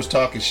cashier was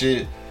talking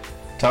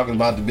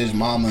about the bitch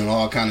mama and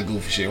all kind of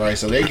goofy shit, right?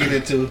 So they get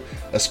into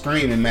a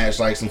screaming match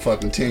like some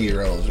fucking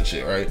 10-year-olds and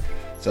shit, right?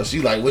 So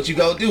she like, what you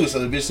gonna do? So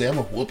the bitch said, I'm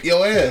gonna whoop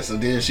your ass. So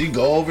then she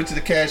go over to the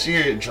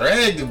cashier and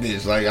drag the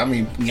bitch. Like, I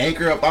mean, yank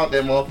her up out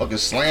that motherfucker,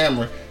 slam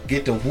her,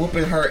 get to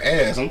whooping her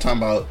ass. I'm talking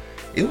about,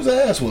 it was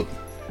ass whooping.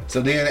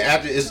 So then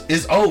after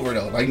it's over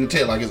though, like you can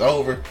tell, like it's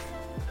over.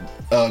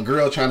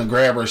 Girl trying to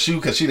grab her shoe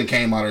because she done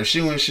came out her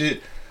shoe and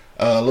shit.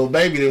 Little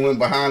baby then went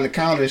behind the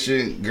counter and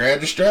shit,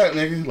 grabbed the strap,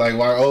 nigga. Like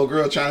while old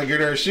girl trying to get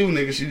her shoe,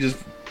 nigga, she just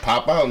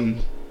pop out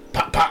and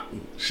pop,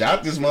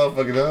 shot this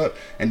motherfucker up,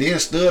 and then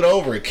stood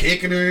over and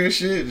kicking her and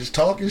shit, just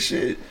talking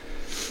shit.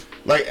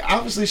 Like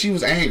obviously she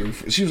was angry.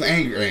 She was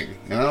angry,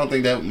 and I don't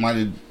think that might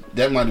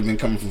have been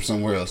coming from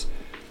somewhere else.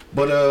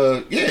 But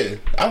yeah,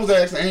 I was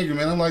asking Angry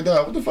Man, I'm like,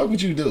 dog, what the fuck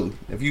would you do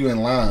if you in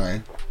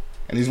line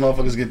and these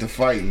motherfuckers get to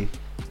fighting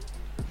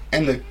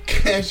and the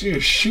cashier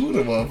shoot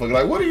a motherfucker?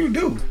 Like, what do you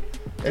do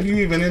if you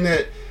even in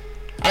that?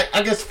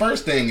 I guess the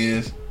first thing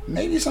is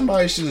maybe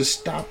somebody should have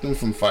stopped them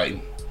from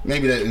fighting.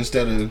 Maybe that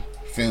instead of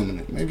filming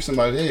it, maybe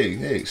somebody,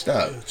 hey,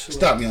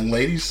 stop, young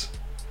ladies.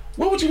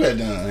 What would you have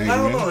done? Angry I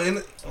don't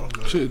Man? know.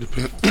 Shit,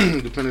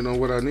 depending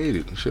on what I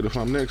needed. Shit, if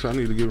I'm next, I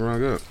need to get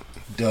rung up.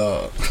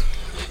 Dog.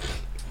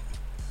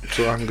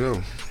 So I can go.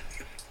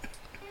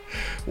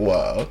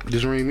 Wow.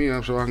 Just ring me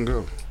up so I can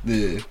go.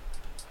 Yeah.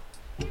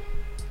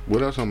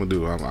 What else I'm gonna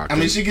do? I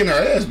mean, she getting her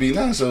ass beat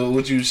now, so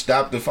would you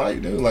stop the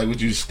fight, though? Like, would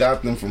you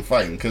stop them from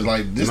fighting? Because,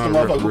 like, this the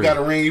motherfucker who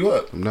gotta ring you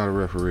up. I'm not a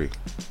referee.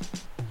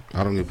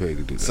 I don't get paid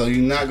to do that. So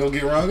you not gonna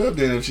get rung up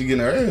then if she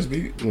getting her ass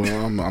beat?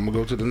 Well, I'm gonna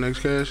go to the next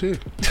cashier.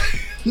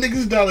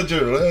 Niggas Dollar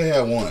General, they only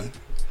have one.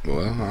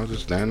 Well, I'll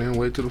just stand there and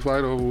wait till the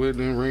fight over with and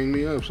then ring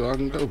me up so I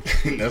can go.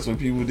 That's what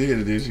people did,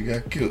 and then she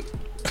got killed.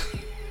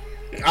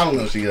 I don't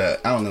know if she died.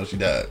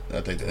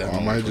 I think that. I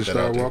might just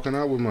start walking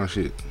out with my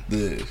shit.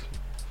 Yeah.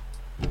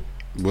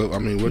 Well, I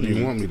mean, what do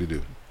you want me to do?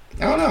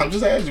 I don't know. I'm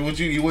just asking.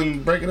 You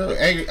wouldn't break it up?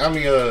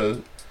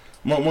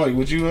 Money,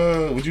 would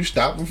you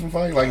stop him from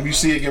fighting? Like if you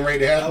see it getting ready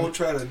to happen? I would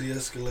try to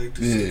de-escalate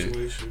the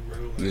situation, bro.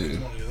 Like,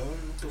 come on, y'all.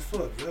 What the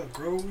fuck? Y'all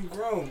grown.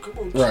 Come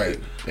on. Right.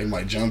 They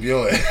might jump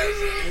your ass.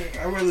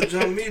 I'd rather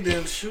jump me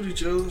than shoot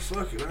each other.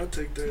 Fuck it. I'll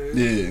take that.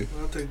 Yeah.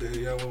 I'll take that.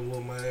 Y'all want to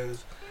whoop my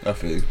ass. I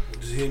feel.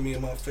 Just hit me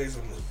in my face.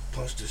 I'm gonna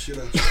punch the shit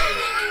out you.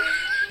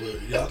 But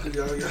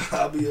y'all,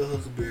 I'll be a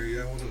huckleberry.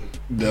 Y'all want to?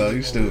 No,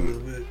 you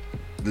stupid.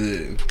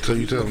 Yeah. So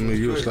you telling me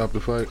you'll stop the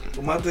fight?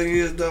 But my thing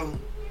is though,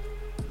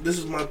 this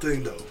is my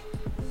thing though.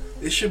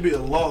 It should be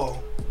a law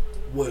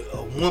with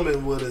a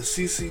woman with a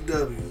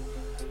CCW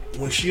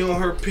when she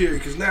on her period,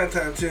 because 9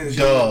 times 10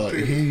 she on her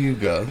period. Here you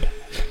go.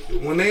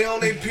 When they on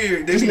their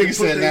period, they this need nigga to put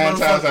said 9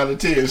 times out of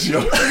 10.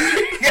 Yo.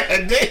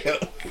 God damn.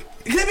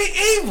 They be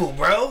evil,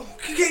 bro.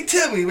 You can't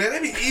tell me, man. They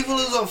be evil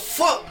as a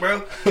fuck,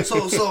 bro.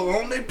 So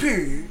on their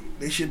period,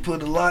 they should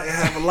put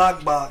have a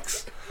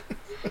lockbox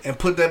and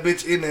put that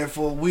bitch in there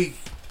for a week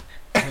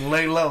and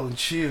lay low and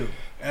chill.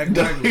 Act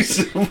That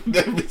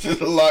bitch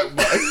is a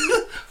lockbox.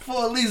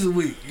 For at least a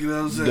week, you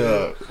know what I'm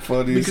saying?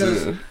 Funny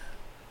because,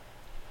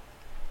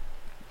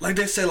 like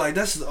they say, like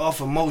that's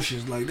off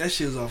emotions. Like that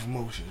shit's off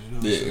emotions. You know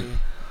what I'm saying?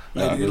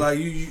 Like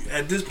you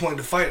at this point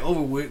the fight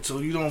over with, so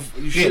you don't.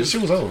 The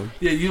shit was over.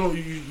 Yeah,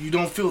 you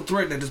don't feel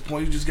threatened at this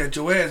point. You just got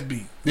your ass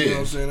beat. You know what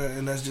I'm saying?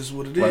 And that's just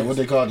what it is. Like what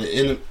they call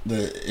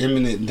the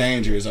imminent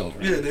danger is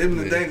over. Yeah, the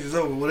imminent danger is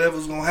over.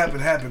 Whatever's gonna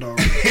happen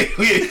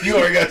already. You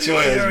already got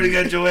your ass. You already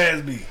got your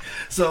ass beat.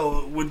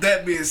 So with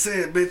that being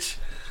said, bitch.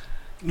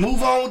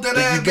 Move on with that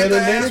ass. You better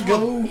let it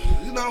go.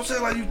 You know what I'm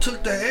saying? Like you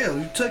took that L.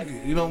 You took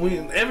it. You know,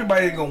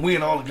 everybody ain't gonna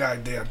win all the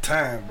goddamn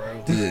time,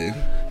 bro.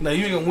 Yeah. Now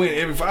you ain't gonna win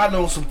every fight. I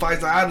know some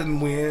fights that I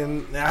didn't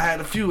win. I had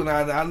a few, and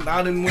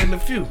I didn't win the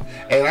few.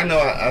 And I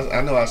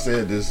know I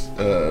said this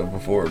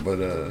before,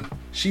 but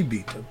she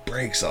beat the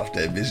brakes off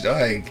that bitch.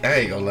 I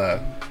ain't gonna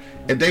lie.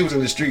 If they was in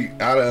the street,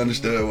 I'd have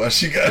understood why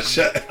she got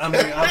shot. I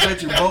mean, I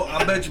bet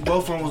you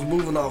both of them was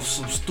moving off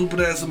some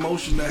stupid ass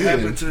emotion that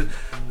happened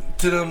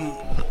to them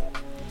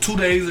 2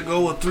 days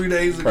ago or 3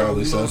 days ago.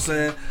 Probably you know so. what I'm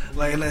saying?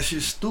 Like, and that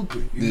shit's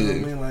stupid. You know what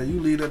I mean? Like,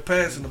 you leave that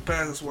past in the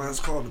past. That's why it's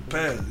called the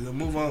past. You know,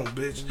 move on,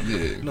 bitch. Yeah.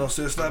 You know what I'm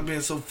saying? Stop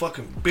being so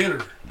fucking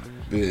bitter.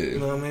 Yeah. You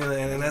know what I mean?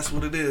 And that's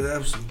what it is.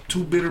 That's some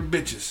two bitter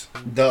bitches.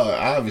 Dog,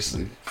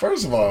 obviously.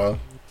 First of all,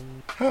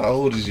 how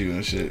old is you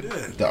and shit?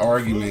 Yeah. The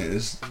argument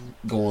is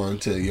going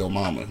to your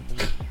mama.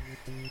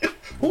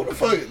 Who the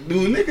fuck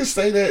do niggas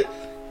say that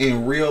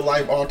in real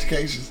life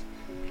altercations?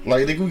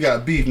 Like, nigga, we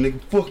got beef,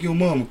 nigga, fuck your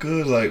mama,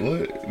 cuz, like,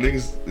 what?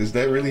 Niggas, is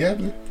that really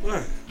happening?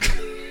 Right.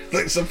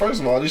 Like, so first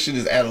of all, this shit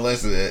is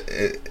adolescent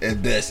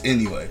at best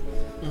anyway.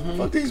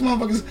 Fuck these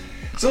motherfuckers.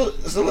 So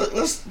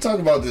let's talk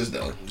about this,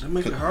 though. They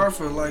make it hard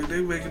for,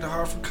 they making it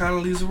hard for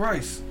Condoleezza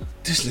Rice.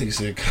 This nigga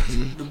said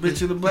The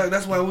bitch in the black.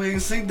 That's why we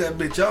ain't seen that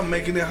bitch. Y'all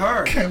making it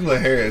hard. Kamala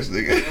Harris,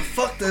 nigga.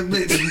 Fuck that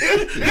bitch.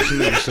 This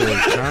nigga said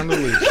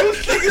Condoleezza.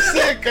 This nigga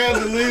said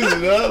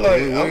Condoleezza, dog.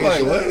 Like, I'm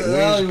like,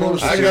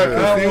 what? I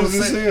got confused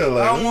as hell.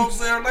 I Like, don't want to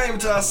say her name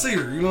until I see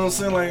her. You know what I'm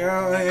saying? Like,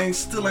 I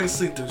still ain't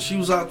seen her. She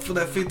was out for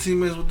that 15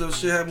 minutes with the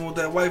shit happened with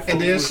that white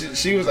and then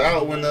she was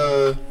out when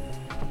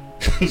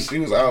she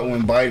was out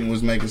when Biden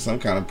was making some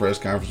kind of press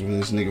conference when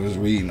this nigga was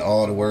reading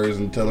all the words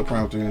in the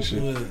teleprompter and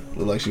shit. Yeah.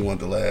 Looked like she wanted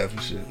to laugh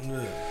and shit.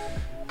 Yeah.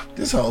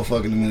 This whole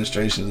fucking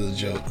administration is a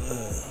joke.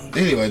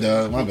 Anyway,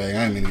 dog, my bad.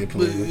 I ain't mean to get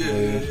political.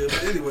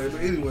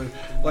 But anyway,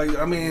 like,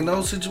 I mean, in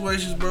those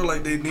situations, bro,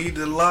 like, they need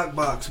the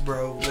lockbox,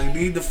 bro. They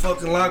need the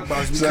fucking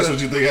lockbox. So that's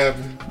what you think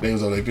happened? They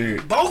was on their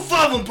period. Both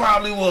of them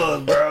probably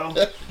was, bro.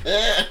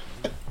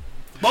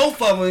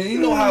 Both of them. You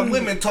know how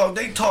women talk.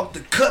 They talk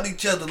to cut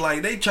each other.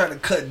 Like, they try to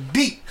cut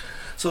deep.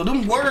 So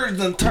them words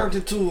done turned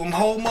into them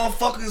whole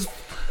motherfuckers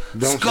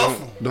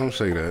scuffle. Don't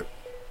say that.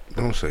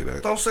 Don't say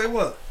that. Don't say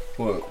what?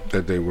 What?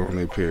 That they were on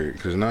their period.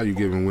 Because now you're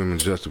giving women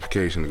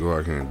justification to go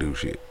out here and do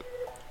shit.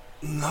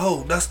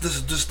 No, that's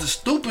just the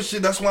stupid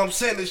shit. That's why I'm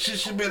saying this shit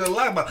should be in a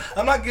lockbox.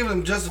 I'm not giving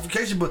them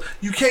justification, but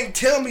you can't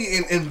tell me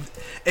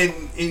in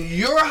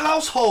your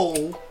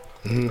household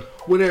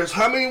where there's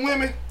how many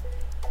women?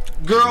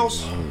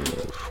 Girls?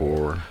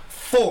 4.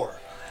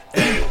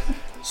 And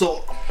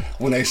so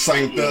when they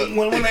synced up,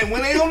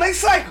 when they on their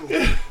cycle,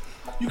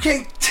 you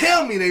can't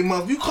tell me they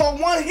mother. You call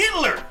one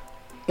Hitler.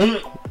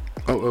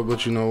 Oh,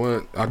 but you know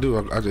what? I do.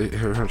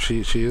 Her, she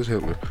is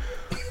Hitler.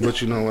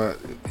 But you know what?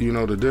 You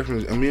know the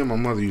difference. And me and my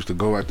mother used to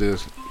go at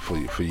this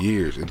for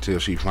years until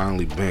she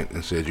finally bent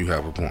and said, "You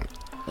have a point."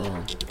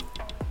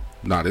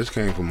 Nah, this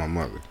came from my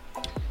mother.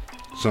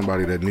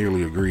 Somebody that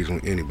nearly agrees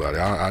with anybody.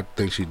 I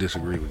think she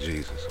disagreed with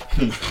Jesus.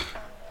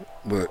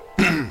 But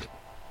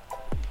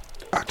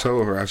I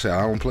told her, I said,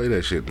 I don't play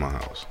that shit in my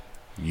house.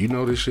 You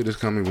know this shit is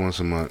coming once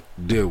a month.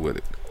 Deal with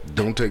it.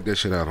 Don't take that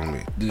shit out on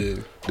me. Yeah.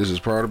 This is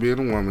part of being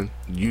a woman.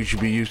 You should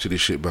be used to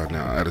this shit by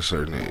now at a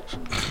certain age.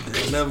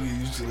 They'll never get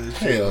used to this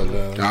shit. Hell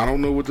no. I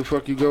don't know what the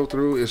fuck you go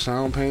through. It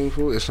sound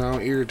painful. It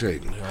sound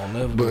irritating. I'll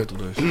never go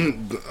through that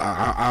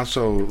shit.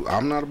 So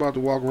I'm not about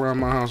to walk around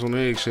my house on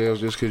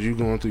eggshells just because you're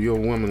going through your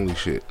womanly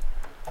shit.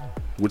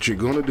 What you're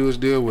going to do is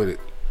deal with it.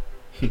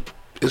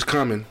 It's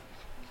coming.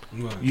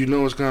 Right. You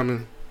know it's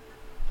coming.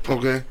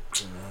 Okay?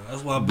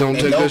 That's why don't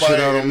take that shit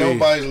out on me.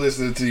 Nobody's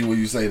listening to you when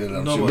you say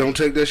that. Don't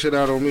take that shit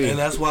out on me. And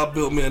that's why I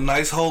built me a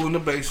nice hole in the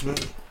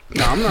basement.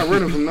 No, I'm not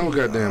running from no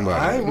goddamn body.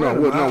 I ain't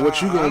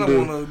what you gonna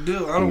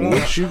do? I don't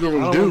want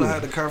to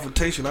have the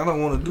confrontation. I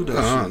don't want to do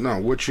that shit. No,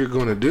 what you're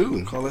gonna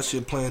do? Call that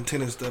shit playing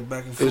tennis, that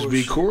back and forth. Is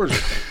be cordial.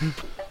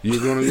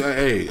 You're gonna,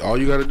 hey, all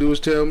you gotta do is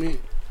tell me.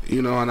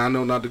 You know, and I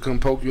know not to come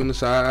poke you in the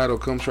side or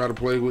come try to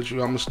play with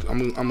you. I'm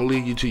gonna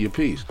lead you to your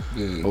peace.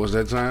 Yeah. Or was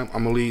that time?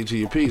 I'm gonna lead you to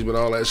your peace. But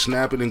all that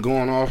snapping and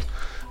going off,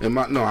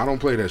 no, I don't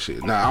play that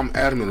shit. Now I'm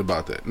adamant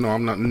about that. No,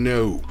 I'm not.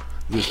 No,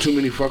 there's too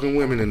many fucking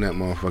women in that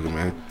motherfucker,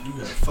 man. You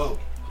got folk.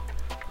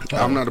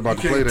 I'm not about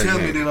to play that game. You can't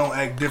tell me they don't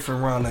act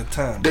different around that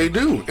time. They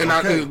do, and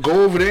I can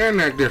go over there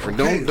and act different.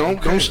 Don't.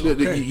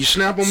 You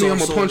snap on me, I'm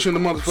gonna punch you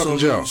in the motherfucking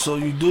jaw. So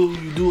you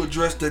do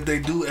address that they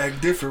do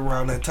act different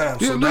around that time.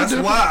 Yeah, so that's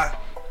why.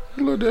 A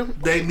little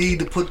different. They need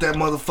to put that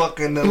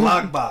motherfucker in the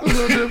lockbox.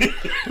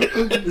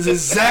 It's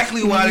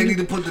exactly why they need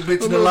to put the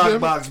bitch in the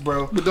lockbox,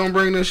 bro. But don't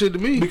bring that shit to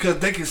me. Because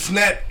they can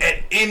snap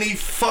at any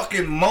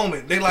fucking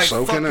moment. They like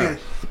so fucking.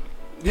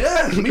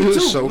 Yeah, me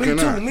So too. Me can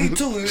I. too. Me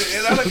too.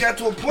 And I done got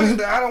to a point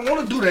that I don't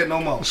want to do that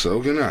no more.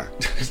 So can I.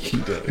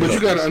 But you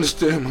gotta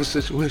understand my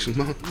situation,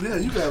 man. Yeah,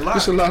 you got a lot.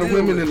 There's a lot of to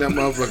deal women with. in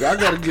that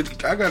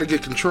motherfucker. I gotta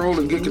get control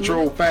and get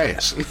control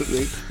fast. Yeah,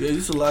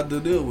 it's a lot to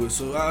deal with.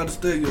 So I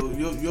understand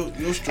your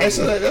struggle. Hey,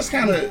 so that's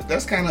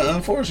kind of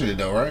unfortunate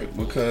though, right?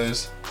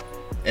 Because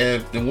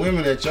if the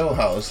women at your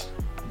house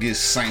get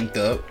synced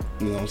up,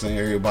 you know what I'm saying,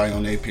 everybody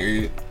on their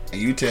period,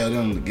 and you tell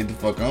them to get the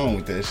fuck on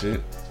with that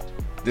shit,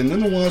 then they're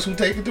the ones who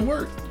take it to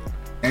work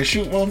and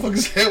shoot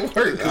motherfuckers at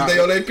work because they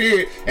on their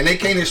period and they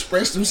can't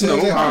express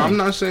themselves. No, at home. I'm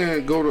not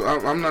saying go to.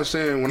 I'm not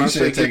saying when You I say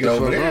said take take the it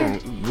over fuck there.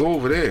 on, go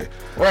over there.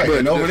 Right, But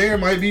and over there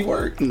might be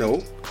work.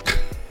 No,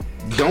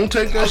 don't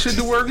take that shit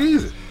to work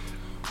either.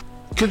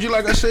 Cause you,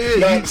 like I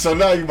said, So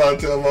now you about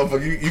to tell a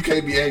motherfucker you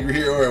can't be angry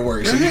here or at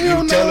work. So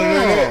hell you telling her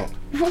that?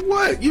 For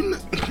what?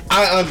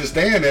 I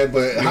understand that,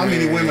 but how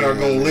many women are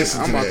gonna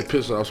listen I'm to about that? to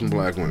piss off some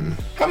black women.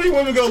 How many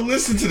women gonna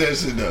listen to that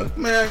shit though?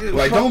 Man,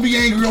 Like, don't be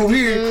angry over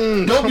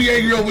here. Don't be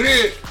angry over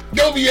there.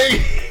 Don't be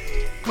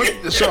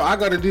angry. So I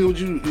gotta deal with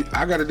you.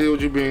 I gotta deal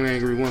with you being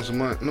angry once a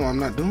month. No, I'm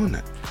not doing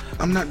that.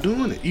 I'm not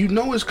doing it. You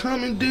know it's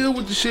coming. Deal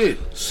with the shit.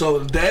 So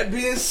that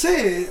being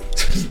said,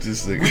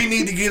 This nigga. we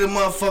need to get a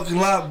motherfucking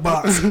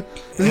lockbox,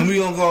 and we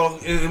gonna call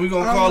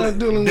I'm not it.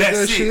 dealing with That's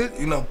that it. shit.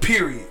 You know,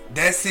 period.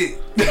 That's it.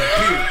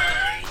 Period.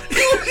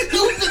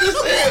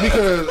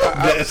 Because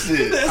That's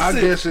it. I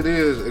guess it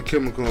is a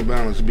chemical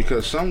imbalance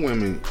because some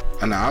women,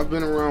 and I've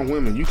been around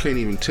women, you can't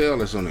even tell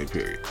that's on their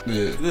period.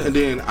 Yeah. And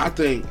then I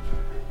think,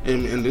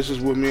 and this is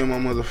what me and my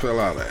mother fell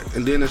out at.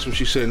 And then that's when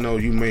she said, no,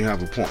 you may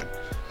have a point.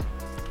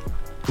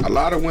 A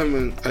lot of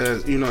women,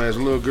 as you know, as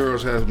little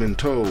girls have been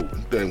told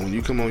that when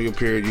you come on your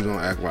period, you're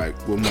gonna act like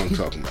what Monk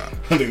talking about.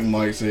 I think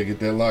Mike said get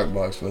that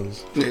lockbox,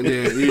 fellas. And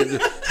then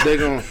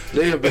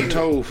they have been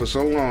told for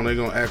so long they're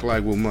gonna act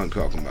like what Monk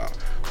talking about.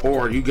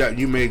 Or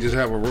you may just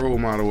have a role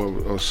model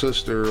of a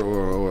sister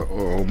or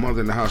a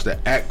mother in the house that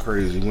act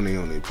crazy when they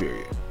on their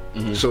period.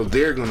 Mm-hmm. So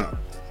they're gonna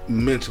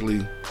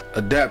mentally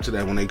adapt to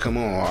that when they come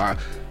on. Or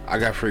I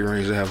got free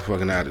range to have a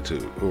fucking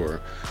attitude,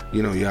 or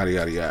yada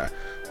yada yada.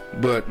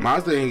 But my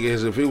thing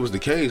is, if it was the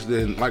case,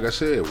 then like I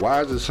said,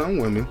 why is it some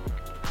women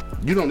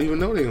you don't even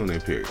know they on their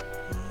period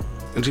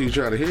until you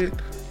try to hit?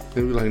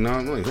 They be like, no,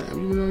 I'm like, have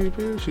you been on your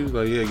period? She was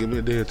like, yeah, give me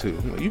a day or two.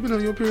 I'm like, you been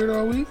on your period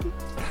all week?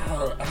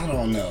 I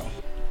don't know.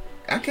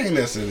 I can't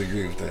necessarily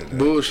agree with that. Though.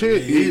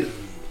 Bullshit. Yeah.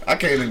 I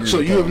can't agree. So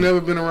with you that. have never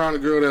been around a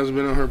girl that's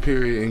been on her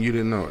period and you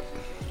didn't know it?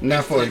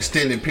 Not for an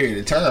extended period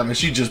of time, and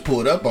she just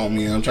pulled up on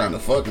me and I'm trying to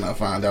fuck and I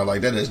find out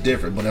like that is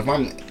different. But if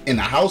I'm in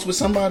the house with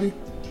somebody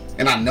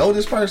and I know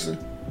this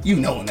person, you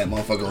know when that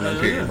motherfucker on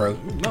that period, bro.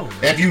 No.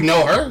 If you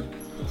know her,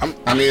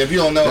 I mean, if you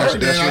don't know her,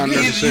 That's then not I Either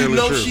guess. necessarily you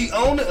know true. she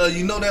own it, or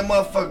you know that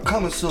motherfucker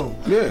coming soon.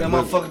 Yeah, that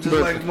but- motherfucker just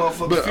but- like the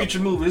motherfucker but- future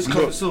movie. It's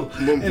coming soon. But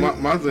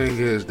And- my thing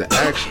is the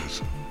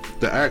actions.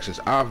 The actions.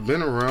 I've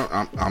been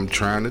around. I'm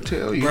trying to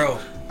tell you, Bro.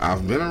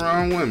 I've been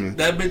around women.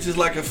 that bitch is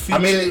like a feature.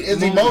 I mean,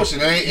 it's movie. emotion,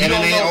 and it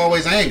don't ain't know-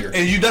 always anger.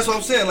 And that's what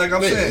I'm saying. Like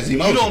I'm Yeah, it's saying,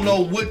 you emotion. don't know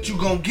what you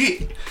gonna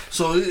get.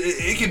 So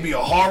it could be a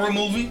horror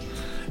movie.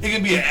 It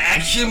could be an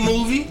action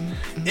movie.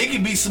 It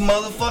could be some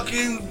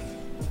motherfucking.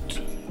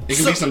 It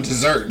can be some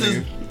dessert,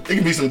 nigga. It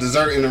can be some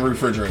dessert in the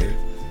refrigerator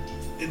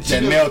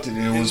that melted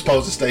and it was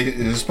supposed to stay.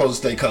 It was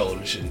supposed to stay cold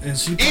and shit. And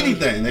she probably-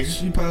 Anything, nigga.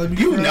 She probably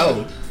be You crying.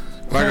 know.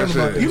 Like I about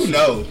said, that You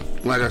know.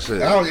 like I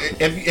said, I don't,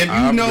 if you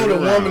I've know been the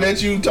around. woman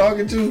that you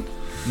talking to,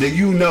 then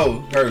you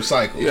know her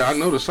cycle. yeah, I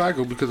know the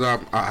cycle because I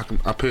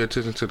pay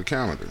attention to the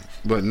calendar,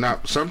 but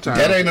not sometimes.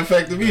 That ain't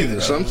effective either. though.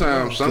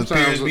 Sometimes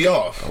periods be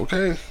off.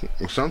 Okay,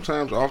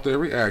 sometimes off their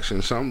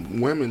reaction,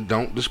 some women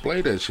don't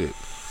display that shit.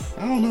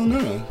 I don't know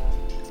none.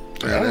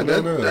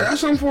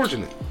 That's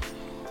unfortunate.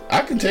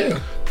 I can tell.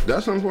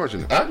 That's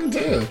unfortunate. I can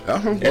tell.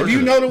 That's unfortunate. If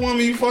you know the woman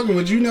you fucking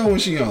with, you know when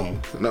she on.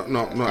 No.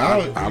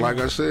 I Like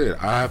I said,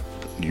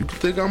 you can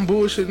think I'm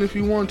bullshitting if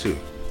you want to.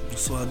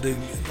 So I dig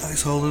a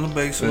nice hole in the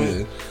basement.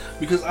 Yeah.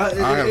 Because have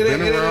it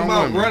been ain't around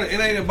about women. running. It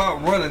ain't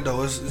about running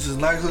though. It's just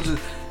nice to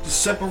just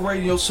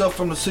separating yourself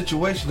from the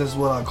situation is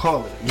what I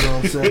call it. You know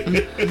what I'm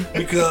saying?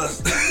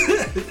 Because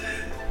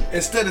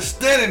instead of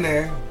standing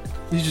there,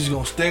 you just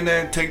gonna stand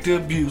there and take the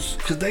abuse.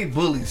 Cause they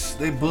bullies.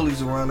 They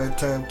bullies around that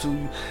time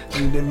too.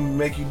 And they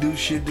make you do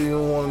shit they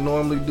don't want to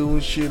normally do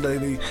and shit. Like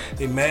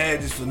they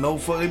mad just for no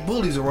fuck. They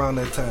bullies around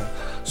that time.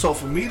 So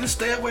for me to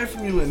stay away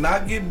from you and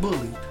not get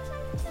bullied,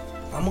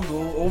 I'm gonna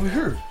go over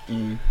here. You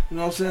know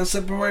what I'm saying?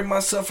 Separate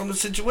myself from the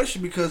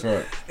situation because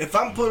Right. if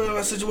I'm put in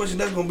a situation,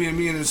 that's gonna be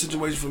me in a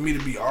situation for me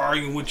to be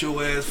arguing with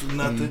your ass for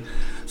nothing.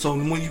 So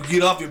when you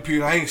get off your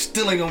period, I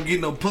still ain't gonna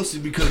get no pussy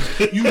because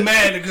you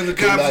mad because of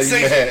Now you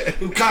conversation. mad.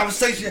 The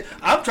conversation.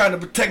 I'm trying to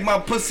protect my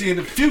pussy in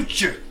the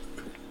future.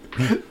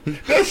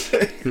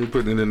 You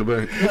putting it in the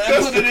bank. I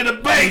put it in the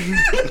bank.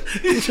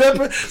 You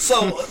tripping?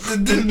 So the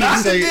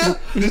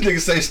This nigga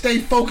say, stay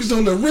focused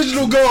on the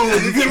original goal.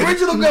 the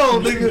original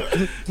goal,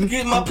 nigga,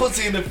 get my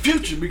pussy in the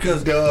future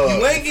because Duh.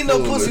 you ain't getting no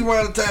Fool, pussy man.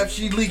 around the time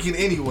she leaking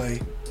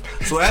anyway.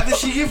 So after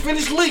she get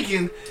finished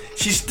leaking,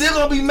 she's still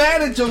gonna be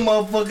mad at your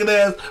motherfucking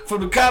ass for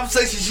the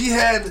conversation she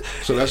had.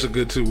 So that's a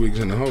good 2 weeks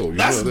in the hole.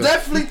 That's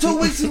definitely 2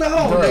 weeks in the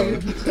hole,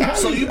 nigga.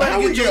 So you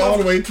better get all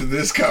the way to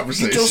this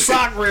conversation. Get your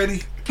sock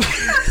ready.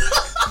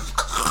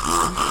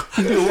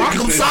 Rock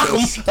 'em, sock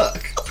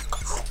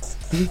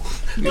 'em.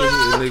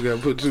 They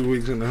got put 2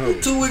 weeks in the hole.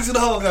 2 weeks in the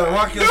hole, gotta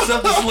rock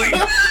yourself to sleep.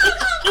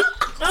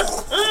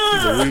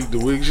 The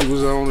week she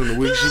was on and the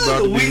week she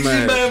about to be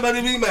mad. The week she about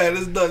to be mad.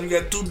 It's done. You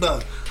got 2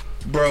 done.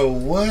 Bro,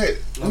 what?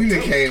 We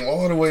done came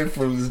all the way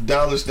from this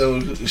dollar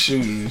store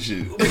shooting and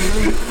shit.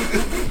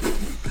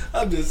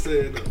 I'm just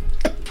saying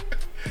though.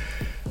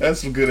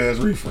 That's some good ass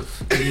reefer.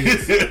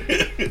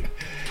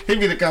 Hit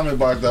me in the comment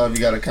box, dog, if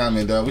you got a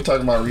comment, dog. We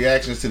talking about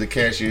reactions to the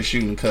cashier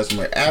shooting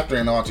customer after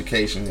an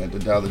altercation at the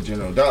Dollar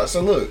General. Dog,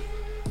 so look,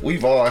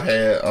 we've all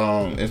had,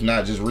 if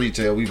not just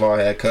retail, we've all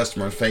had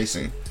customer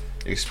facing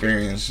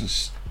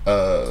experiences.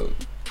 I'm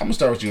gonna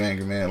start with you,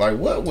 Angry Man. Like,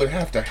 what would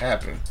have to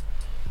happen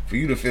for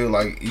you to feel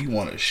like you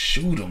want to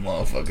shoot a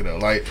motherfucker though?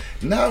 Like,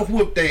 not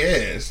whoop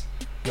their ass,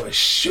 but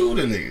shoot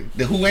a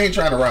nigga who ain't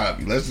trying to rob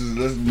you. Let's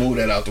move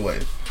that out the way.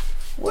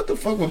 What the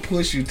fuck would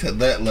push you to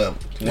that level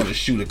to want to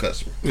shoot a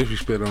customer? If you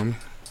spit on me.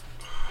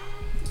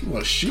 You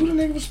want to shoot a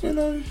nigga for spit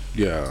on you?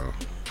 Yeah.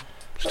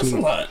 That's a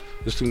lot.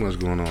 There's too much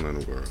going on in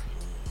the world.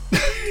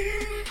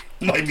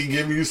 Might be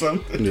giving you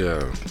something.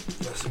 Yeah.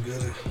 That's a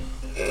good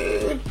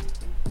one.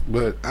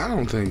 But I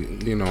don't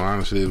think,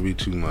 honestly, it'll be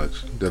too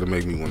much that'll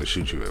make me want to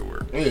shoot you at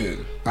work. Yeah.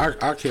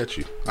 I'll catch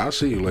you. I'll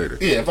see you later.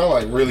 Yeah, if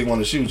I really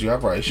want to shoot you, I'll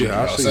probably shoot you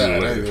I'll outside. See you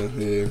later.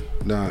 Yeah.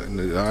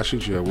 Nah, I'll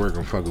shoot you at work.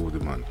 I'm fucking with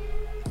the money.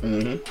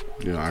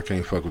 Mm-hmm. I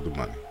can't fuck with the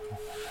money.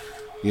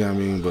 You know what I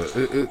mean? But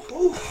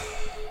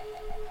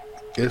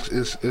it's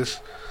this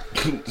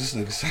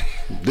nigga say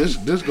this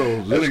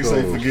goes. That nigga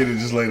say forget it,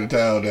 just lay the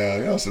towel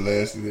down. Y'all some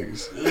nasty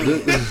niggas.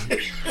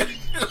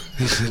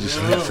 Just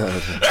lay the towel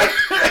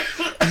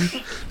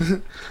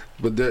down.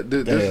 But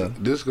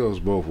this goes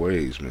both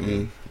ways,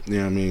 man. You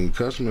know what I mean?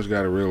 Customers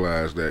got to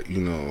realize that,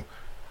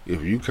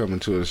 if you come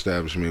into an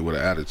establishment with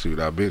an attitude,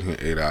 I've been here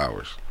 8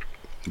 hours.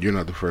 You're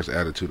not the first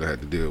attitude I had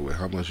to deal with.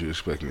 How much you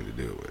expect me to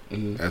deal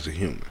with as a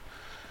human?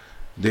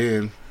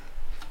 Then,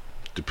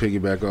 to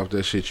piggyback off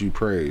that shit you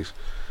praise,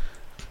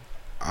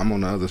 I'm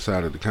on the other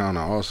side of the counter.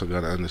 I also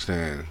got to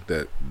understand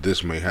that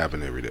this may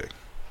happen every day.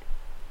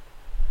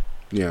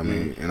 You know what I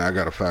mean? And I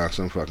got to find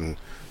some fucking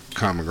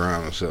common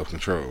ground and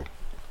self-control.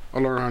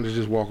 I'll learn how to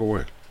just walk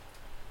away.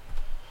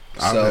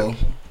 So,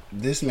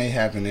 this may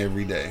happen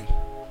every day.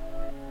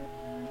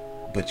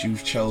 But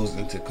you've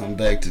chosen to come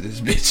back to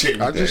this bitch every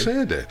day. I just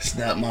said that. It's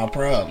not my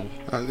problem.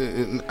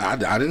 I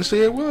didn't say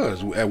it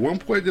was. At one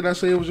point did I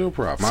say it was your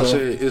problem. I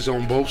said it's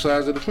on both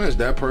sides of the fence.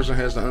 That person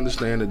has to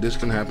understand that this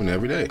can happen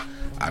every day.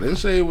 I didn't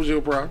say it was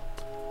your problem.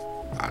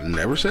 I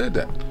never said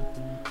that.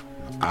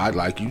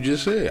 Like you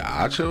just said,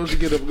 I chose to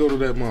get up and go to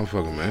that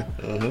motherfucker,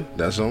 man.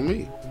 That's on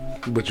me.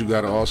 But you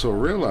got to also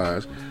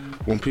realize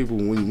when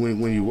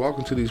you walk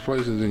into these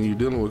places and you're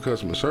dealing with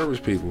customer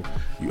service people,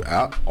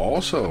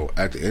 also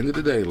at the end of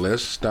the day,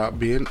 let's stop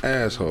being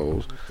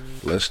assholes,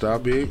 let's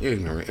stop being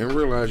ignorant, and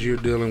realize you're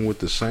dealing with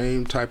the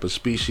same type of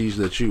species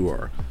that you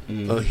are,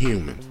 a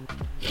human.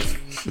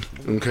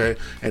 Okay,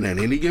 and at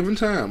any given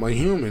time, a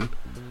human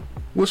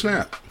will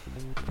snap.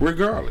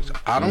 Regardless,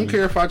 I don't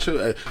care if I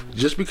chose.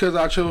 Just because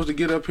I chose to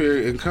get up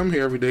here and come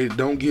here every day,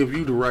 don't give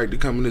you the right to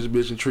come in this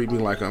bitch and treat me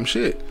like I'm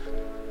shit.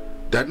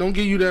 That don't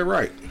give you that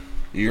right.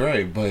 You're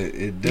right, but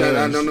it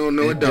does. No, it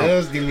don't. It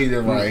does give me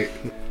the right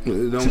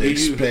to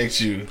expect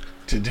you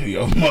to do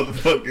your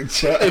motherfucking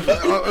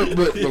job.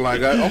 But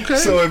okay.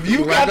 So if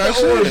you got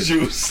the orange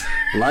juice,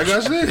 like I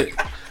said,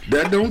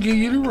 that don't give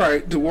you the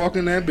right to walk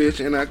in that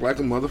bitch and act like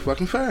a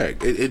motherfucking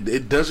fag.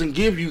 It doesn't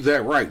give you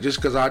that right just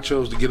because I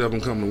chose to get up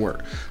and come to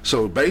work.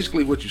 So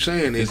basically, what you're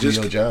saying is just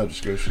your job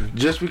description.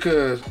 Just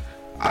because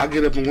I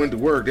get up and went to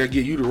work, that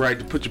give you the right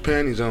to put your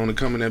panties on and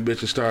come in that bitch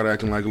and start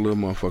acting like a little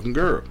motherfucking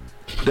girl.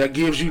 That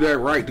gives you that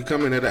right to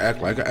come in there to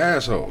act like an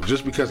asshole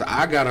just because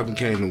I got up and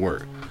came to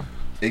work.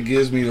 It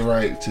gives me the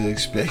right to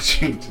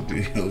expect you to do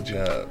your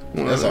job.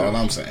 That's all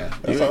I'm saying.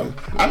 That's all.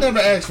 I never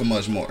ask for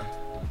much more.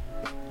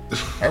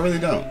 I really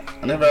don't.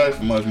 I never ask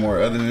for much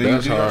more other than you do your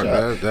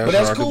job. But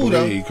that's cool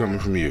though. Coming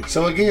from you.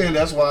 So again,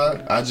 that's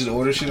why I just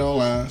order shit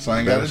online, so I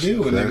ain't got to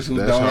deal with niggas who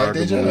don't like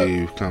their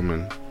job.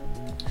 Coming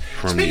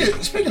from you.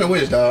 Speaking of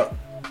which, dog,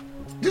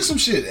 there's some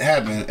shit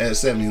happened at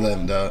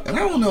 7-Eleven, dog, and I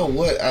don't know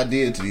what I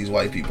did to these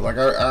white people. Like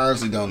I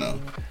honestly don't know.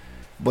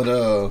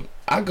 But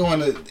I go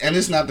into, and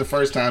it's not the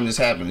first time this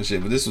happened and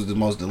shit, but this was the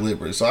most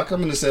deliberate. So I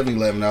come into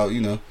 7-Eleven out,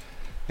 in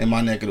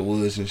my neck of the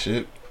woods and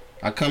shit.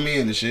 I come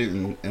in and shit,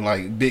 and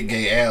like Big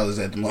Gay Al is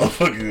at the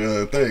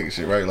motherfucking thing and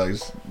shit, right? Like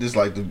this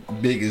like the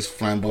biggest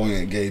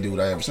flamboyant gay dude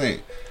I ever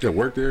seen. That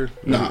work there?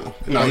 No,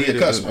 he a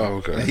customer. Oh,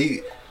 okay. And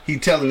he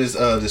telling this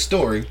the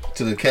story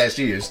to the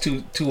cashiers,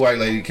 two white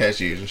lady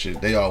cashiers and shit.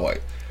 They all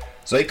white.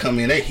 So they come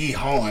in, they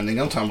hee-hawing,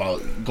 nigga. I'm talking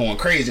about going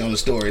crazy on the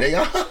story. They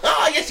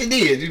yes you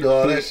did,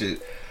 all that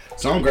shit.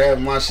 So I'm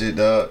grabbing my shit,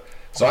 dog.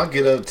 So I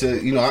get up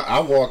to, I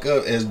walk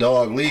up as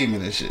dog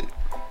leaving and shit.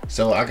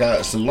 So I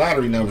got some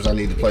lottery numbers I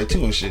need to play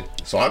too and shit.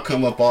 So I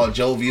come up all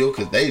jovial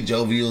because they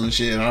jovial and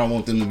shit, and I don't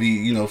want them to be,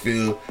 you know,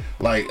 feel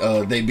like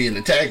they being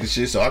attacked and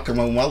shit. So I come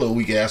up with my little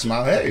weak ass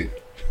smile. Hey,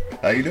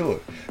 how you doing?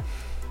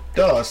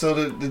 Dog, so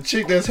the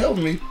chick that's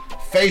helping me,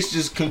 face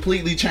just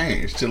completely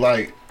changed to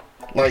like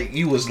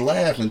you was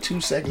laughing 2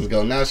 seconds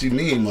ago. Now she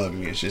mean mugging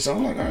me and shit. So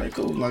I'm like, all right,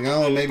 cool. Like, I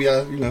don't know, maybe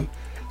I, you know.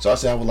 So I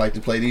said I would like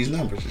to play these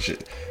numbers and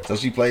shit. So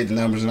she played the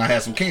numbers and I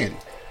had some candy.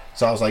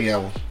 So I was like, yeah,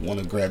 I want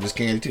to grab this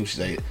candy too. She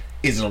said,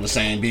 is it on the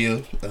same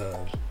bill?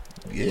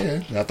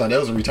 Yeah. I thought that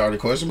was a retarded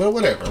question, but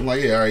whatever. I'm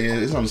like, yeah, all right, yeah,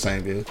 it's on the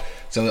same bill.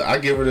 So I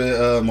give her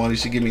the money.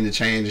 She give me the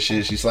change and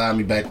shit. She slide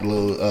me back the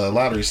little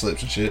lottery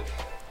slips and shit.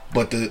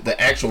 But the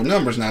actual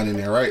number's not in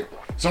there, right?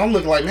 So I'm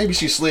looking like maybe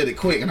she slid it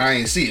quick and I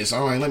ain't see it. So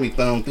I'm like, let me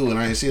thumb through it and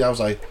I ain't see it. I was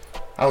like,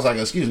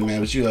 excuse me, man,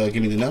 but you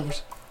give me the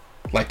numbers?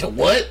 Like, the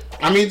what?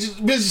 I mean,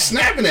 just bitch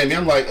snapping at me.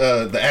 I'm like,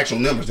 the actual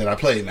numbers that I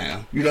played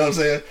now. You know what I'm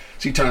saying?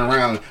 She turned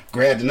around,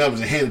 grabbed the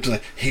numbers and handed it to me.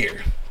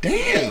 Here.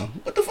 Damn,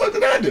 what the fuck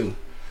did I do?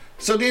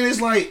 So then it's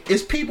like,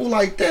 it's people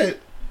like that,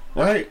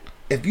 right?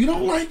 If you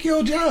don't like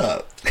your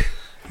job.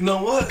 You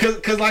know what?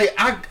 Cause like,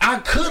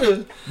 I could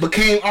have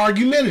became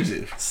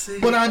argumentative,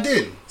 but I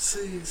didn't.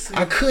 See.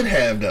 I could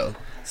have, though.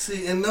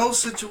 See, in those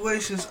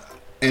situations.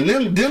 And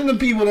them the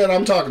people that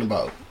I'm talking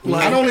about.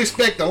 Like, I don't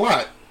expect a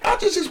lot. I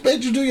just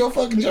expect you to do your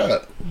fucking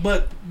job.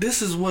 But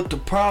this is what the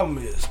problem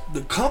is.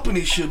 The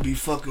company should be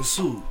fucking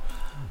sued.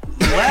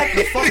 Lack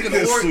of fucking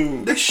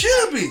they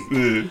should be.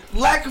 Yeah.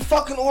 Lack of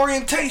fucking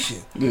orientation.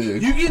 Yeah.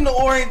 You get in the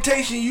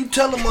orientation, you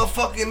tell them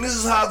motherfucking this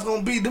is how it's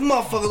gonna be. Them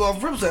motherfuckers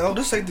off rip say, oh,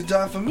 this ain't the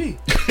job for me.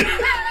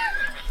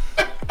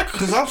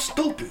 Cause I'm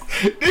stupid.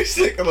 They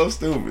sick and I'm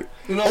stupid.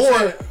 You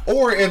know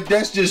or if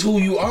that's just who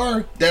you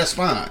are, that's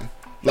fine.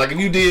 Like if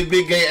you did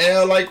big gay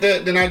L like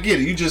that, then I get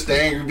it. You just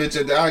the angry bitch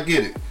at I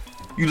get it.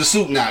 You the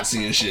soup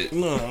Nazi and shit.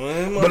 No,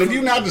 man. But if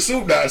you not the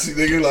soup Nazi,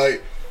 nigga,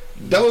 like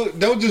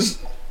don't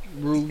just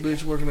rude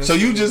bitch working at so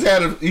you just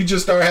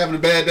started having a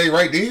bad day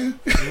right then?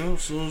 Well,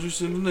 as soon as you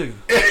send the nigga.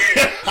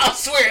 I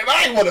swear,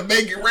 I ain't want to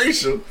make it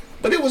racial,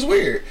 but it was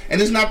weird.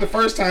 And it's not the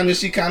first time that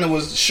she kind of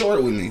was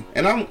short with me.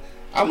 And I'm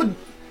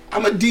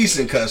a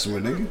decent customer,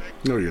 nigga.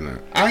 No, you're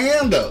not. I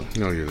am though.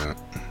 No, you're not.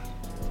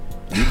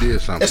 You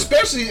did something.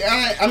 Especially,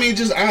 I mean,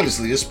 just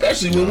honestly,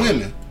 especially with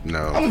women.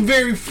 No. I'm a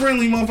very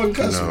friendly motherfucking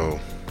customer. No.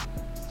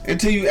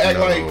 Until you act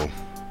like,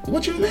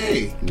 what you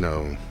mean?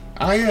 No.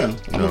 I am.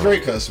 I'm a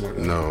great customer.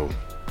 No.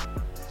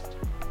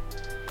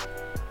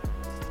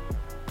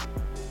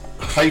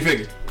 How you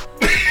figure?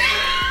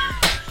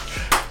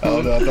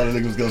 Oh no, I thought a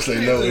nigga was gonna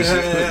say no and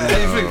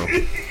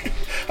shit.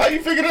 How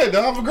you figure that,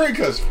 dog? I'm a great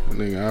customer.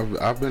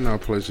 Nigga, I've been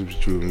out places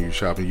with you when you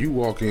shopping. You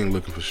walk in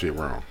looking for shit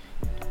wrong.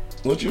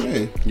 What you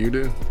mean? You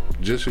do?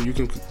 Just so you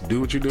can do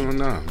what you're doing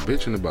now,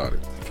 bitching about it.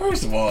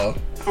 First of all,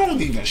 I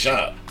don't even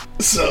shop.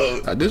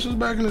 So this was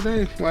back in the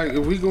day. Like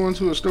if we go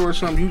into a store or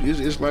something,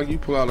 it's like you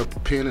pull out a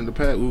pen in the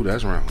pad. Ooh,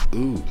 that's round.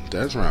 Ooh,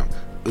 that's round.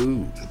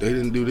 Ooh, they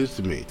didn't do this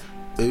to me.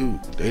 Ooh,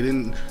 they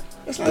didn't.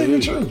 That's not even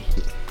true.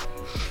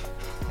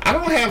 I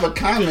don't have a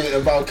comment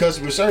about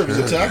customer service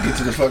until I get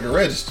to the fucking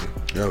register.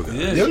 Okay.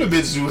 Yeah. Them the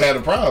bitches who had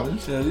a problem.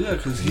 Yeah,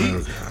 cause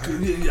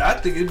I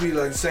think it'd be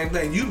like the same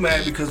thing. You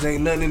mad because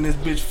ain't nothing in this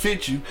bitch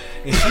fit you,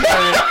 and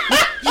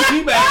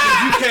she mad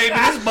because you came in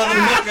this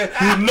motherfucker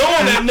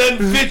knowing that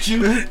nothing fit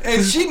you,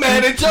 and she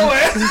mad at your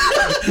ass.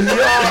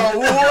 Yo,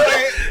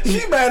 boy,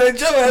 she mad at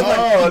your ass.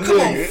 Like, come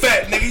on,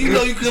 fat nigga, you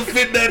know you couldn't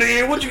fit that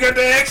in. What you got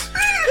to ask?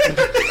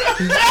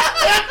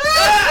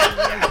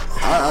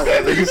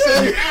 That nigga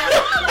said,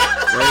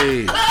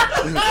 Hey.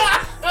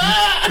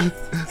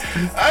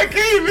 I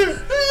can't even.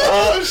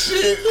 Oh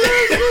shit.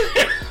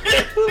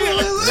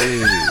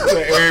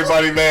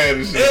 Everybody mad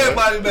and shit.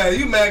 Everybody mad.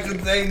 You mad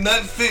because ain't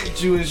nothing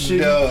fit you and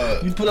shit.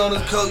 Duh. You put on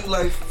this coat, you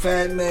like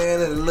fat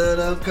man and a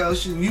little up coat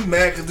shit. You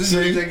mad because this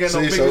bitch ain't got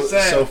no bigger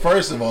side. So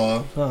first of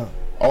all,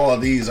 all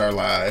of these are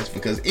lies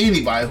because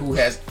anybody who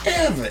has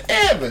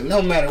ever,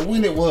 no matter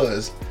when it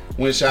was,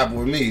 went shopping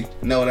with me,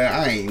 know that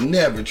I ain't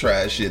never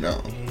tried shit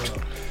on.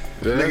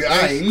 Nigga,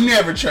 I ain't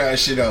never tried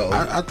shit on.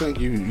 I think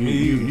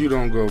you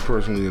don't go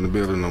personally in the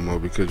building no more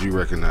because you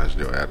recognize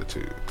your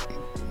attitude.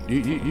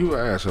 You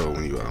an asshole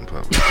when you out in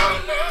public.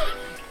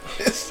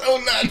 It's so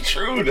not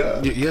true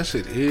though. Yes,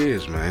 it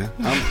is, man.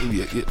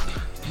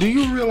 Do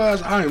you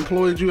realize I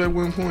employed you at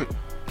one point?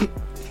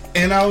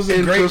 And I was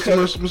a great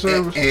customer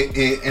service,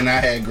 and I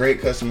had great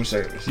customer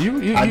service.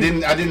 I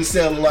didn't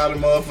sell a lot of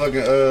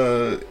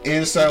motherfucking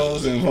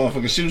insoles and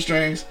motherfucking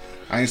shoestrings.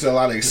 I didn't sell a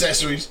lot of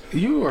accessories.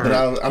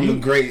 I'm a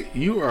great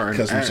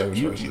customer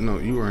service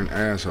person. You are an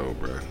asshole,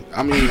 bro.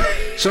 I mean,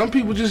 some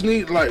people just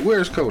need like,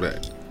 where's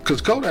Kodak? Because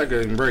Kodak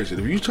can embrace it.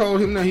 If you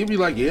told him that, he'd be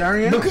like, yeah,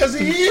 I am. Because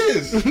he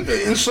is.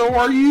 And so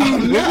are you.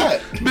 I'm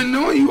not. Been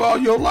knowing you all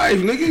your life,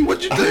 nigga.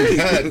 What you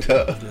think?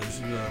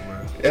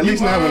 At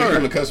least not when it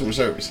comes to customer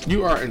service.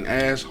 You are an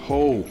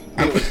asshole.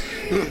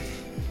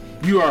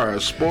 You are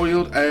a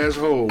spoiled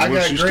asshole. I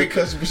Once got you great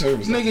customer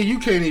service. Nigga, you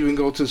can't even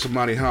go to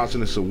somebody's house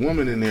and it's a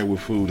woman in there with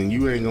food and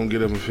you ain't gonna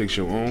get up and fix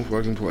your own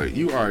fucking plate.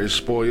 You are a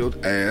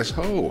spoiled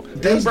asshole.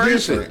 That's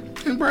Embrace different.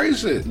 it.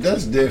 Embrace it.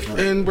 That's different.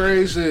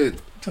 Embrace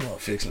it. Talking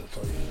about fixing the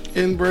plate.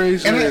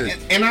 Embrace it.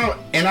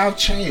 And I'll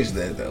change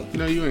that though.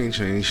 No, you ain't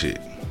changed shit.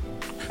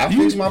 I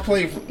fix my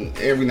plate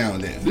every now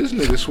and then. This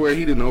nigga swear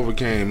he didn't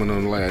overcame and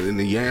on the last, and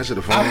you answer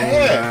the phone I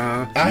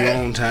have. you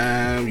on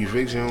time, you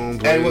fix your own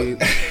Hey,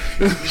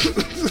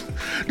 plate.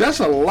 That's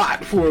a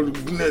lot for a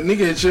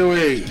nigga at your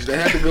age to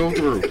have to go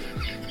through.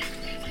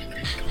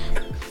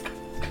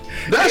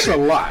 That's a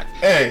lot.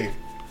 Hey,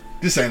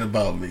 this ain't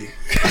about me.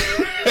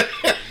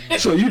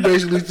 So you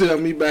basically tell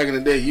me back in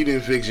the day you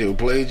didn't fix your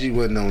plate, you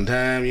wasn't on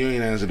time, you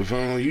ain't answer the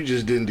phone, you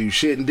just didn't do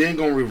shit, and then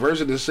gonna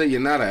reverse it and say you're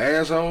not an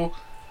asshole?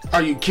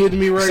 Are you kidding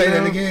me right now? Say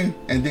that again,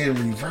 and then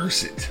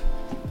reverse it.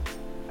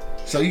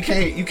 So you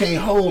can't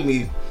hold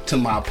me to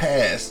my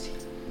past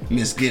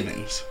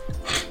misgivings.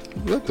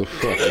 What the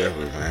fuck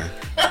ever, man.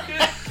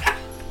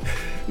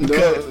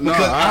 Because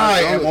I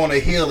am on a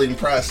healing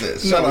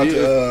process. Shout out yeah.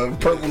 to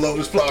Purple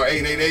Lotus Flower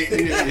 888.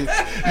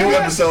 New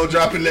episode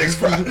dropping next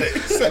Friday,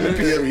 7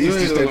 p.m. You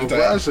Eastern ain't on Standard no Time.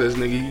 process,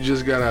 nigga. You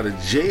just got out of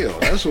jail.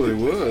 That's what it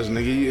was,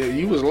 nigga.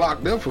 You was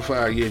locked up for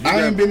 5 years.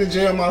 I ain't been in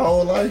jail my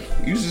whole life.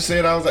 You just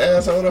said I was an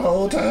asshole the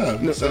whole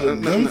time. No, So no,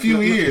 them no, few no,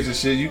 years and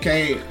shit, you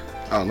can't.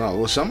 Oh no.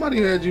 Well,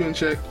 somebody had you in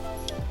check.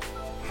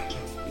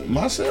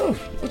 Myself?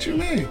 What you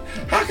mean?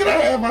 How can I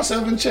have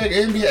myself in check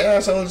and be an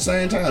asshole at the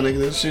same time, nigga?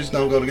 Those shits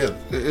don't go together.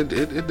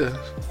 It does.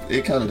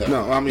 It kind of does.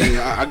 No, I mean,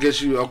 I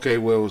guess you. Okay,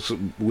 well, so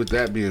with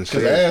that being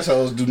Because said,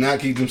 assholes do not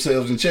keep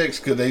themselves in checks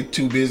because they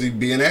too busy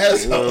being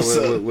assholes.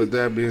 with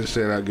that being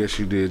said, I guess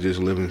you did just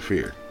live in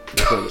fear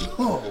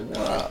Oh,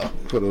 wow.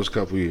 for those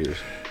couple years.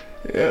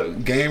 Yeah,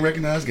 game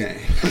recognized game.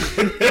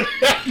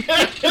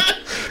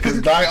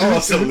 Because I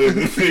also live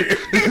in fear.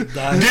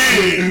 That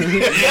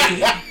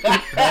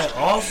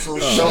also.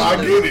 So I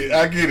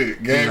get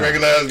it. Game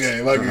recognized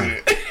game. I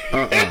get it.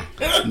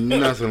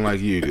 Nothing like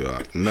you,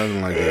 dog.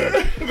 Nothing like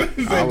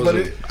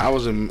that. I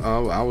was a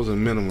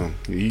minimum.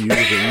 You was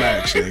a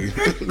max,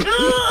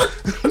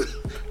 nigga.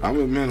 I'm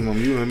a minimum.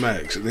 You a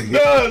max, nigga.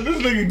 Nah, this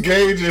nigga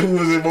gauging who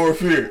was in more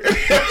fear.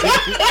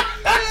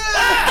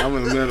 I'm a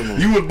minimum.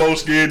 You was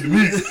most scared to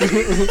me.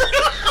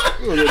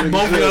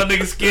 Both of y'all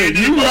niggas scared.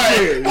 You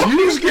scared.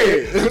 You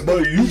scared.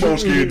 But you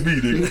most scared to me,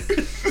 nigga.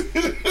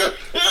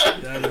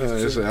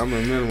 I'm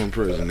a minimum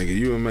prison, nigga.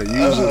 You a max. You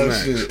was a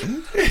max.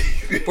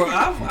 Shit. Bro,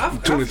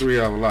 I've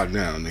 23-hour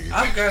lockdown, nigga.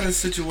 I've got in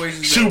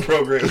situations Shoe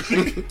program.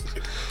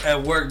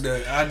 at work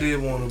that I did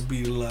want to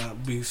beat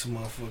some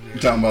motherfucker. You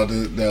talking about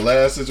that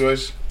last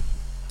situation?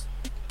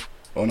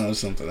 Oh no, it's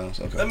something else.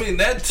 Okay. I mean,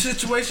 that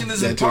situation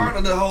isn't That too. part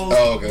of the whole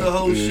Oh, okay.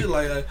 Yeah. shit.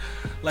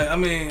 Like I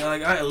mean,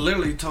 like I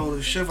literally told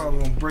the chef I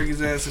was gonna break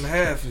his ass in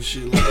half and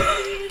shit.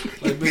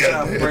 Like bitch,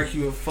 I'll break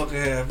you in fucking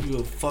half. You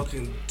a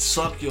fucking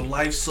suck. Your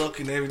life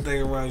suck and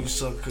everything around you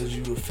suck because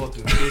you a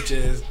fucking bitch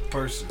ass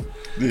person.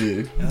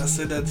 Yeah. And I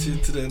said that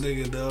shit to that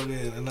nigga, dog,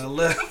 and I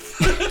left.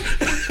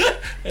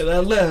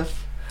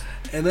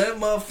 And that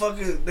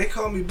motherfucker, they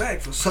called me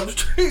back for some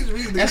strange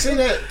reason. I see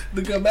that.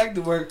 To come back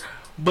to work.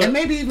 But And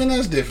maybe even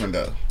that's different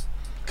though,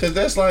 cause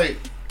that's like,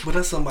 but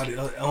that's somebody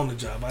on the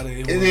job. I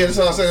didn't. yeah, that's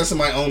all I'm saying. That's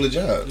somebody on the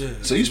job. Yeah.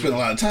 So you spend a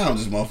lot of time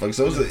with this motherfucker.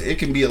 So it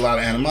can be a lot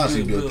of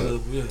animosity built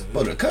up. Yeah.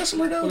 But the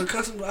customer though, But the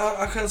customer,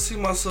 I couldn't see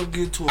myself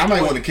get to a I might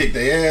point. want to kick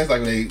their ass,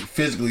 like they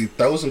physically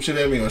throw some shit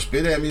at me or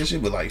spit at me and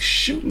shit. But like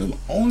shooting them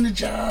on the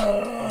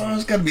job,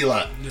 it's gotta be a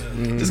lot. Yeah.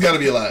 It's gotta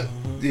be a lot.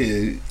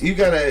 Yeah, you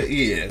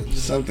gotta,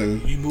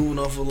 something. You moving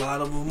off a lot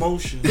of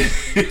emotion.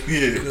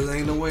 Yeah. Because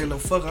ain't no way in the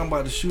fuck I'm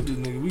about to shoot this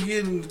nigga. We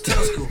get in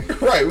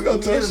Tuscaloosa. Right, we gonna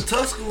We get in touch.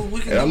 Tuscaloosa.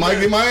 We can. And I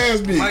might get my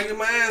ass beat. Might get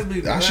my ass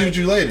beat. I'll shoot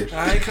you later.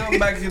 I ain't coming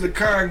back to the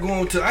car and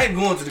I ain't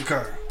going to the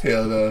car.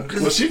 Hell no.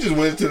 Well, she just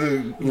went to the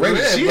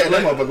radio. She but had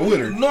that motherfucker with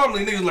her.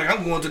 Normally niggas like,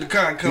 I'm going to the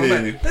car and come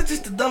Yeah. back. That's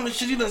just the dumbest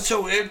shit you done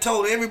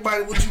told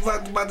everybody what you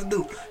about to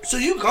do. So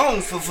you gone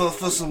for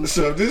some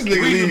So if this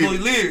nigga reasonable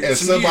leave years, and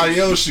some somebody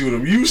years. else shoot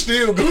him, you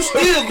still go. You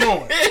still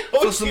going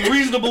for some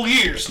reasonable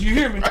years. You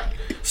hear me?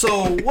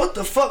 So what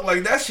the fuck?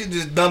 Like that shit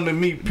just dumb to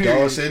me. Period.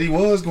 Dog said he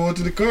was going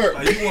to the court.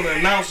 Like you want to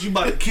announce you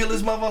about to kill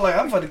this motherfucker? Like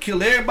I'm about to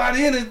kill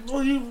everybody in it.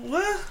 Well,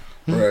 what?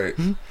 Right.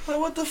 Like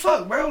what the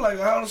fuck, bro? Like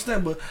I don't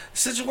understand, but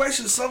some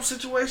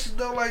situations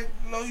though, like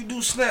you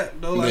do snap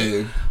though, like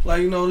Yeah.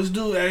 like this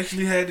dude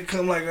actually had to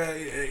come like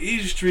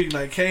Easy Street,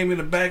 like came in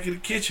the back of the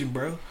kitchen,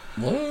 bro.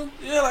 What?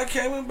 Yeah, like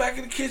came in the back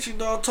of the kitchen,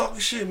 dog, talking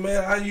shit,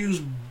 man. I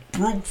used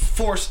brute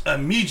force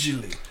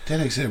immediately. That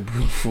nigga said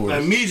brute force.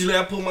 Immediately,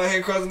 I put my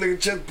hand across the nigga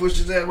chest, pushed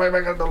his ass right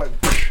back out there, like.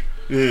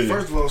 Yeah.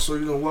 First of all, so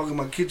you don't walk in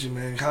my kitchen,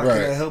 man. How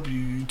Right. can I help you?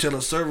 You tell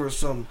a server or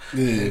something,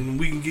 Yeah. and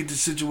we can get the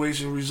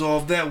situation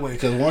resolved that way.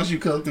 Because once you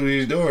come through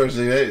these doors,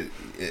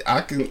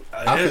 I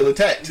feel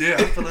attacked. Yeah,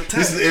 I feel attacked.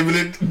 This is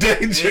imminent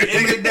danger.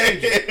 Imminent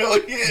danger. Hell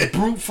yeah.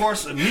 Brute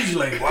force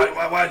immediately.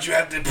 Why'd you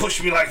have to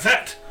push me like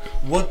that?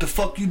 What the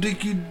fuck you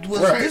think you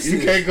was Right. this You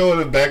is? can't go in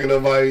the back of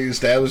nobody's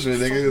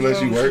establishment, nigga,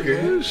 unless you work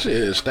here.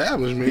 Shit,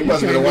 establishment. He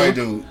must have been a white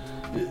dude.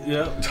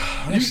 Yeah.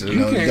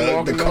 You can't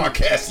walk the in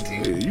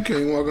caucasity. Yeah, you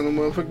can't walk in the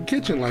motherfucking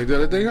kitchen like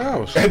that at their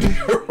house. Right.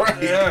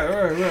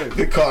 Right.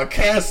 The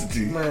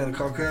caucasity. Man, the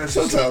caucasity.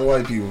 Sometimes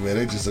white people, man,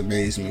 they just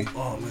amaze me.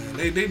 Oh man,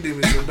 they did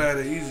me so bad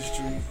at Easy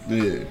Street.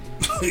 Yeah.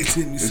 They did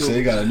me They so. say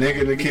they got a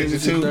nigga in the kitchen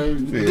too.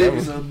 They did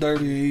me so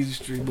dirty at Easy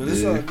Street, but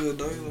it's Yeah. all good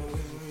though. You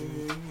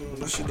know,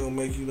 that shit don't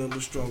make you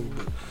nothing stronger.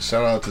 But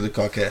Shout out to the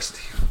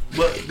caucasity.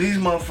 these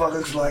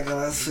motherfuckers, like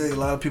I say, a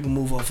lot of people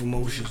move off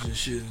emotions and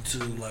shit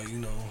until like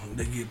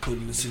they get put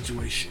in a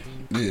situation.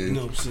 Yeah. You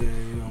know what I'm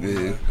saying?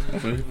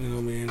 You know what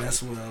I mean?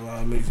 That's where a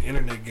lot of these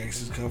internet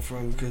gangsters come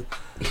from because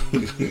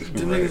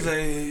the niggas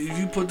ain't. If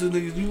you put the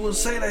niggas, you won't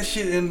say that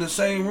shit in the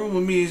same room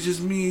with me. It's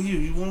just me and you.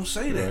 You won't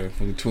say that. Right,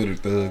 from the Twitter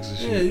thugs and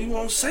shit. Yeah, you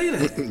won't say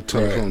that.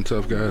 Tough on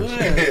tough guys.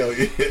 Yeah. Hell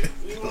yeah.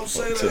 You won't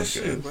say that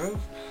shit, bro.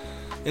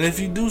 And if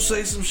you do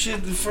say some shit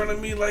in front of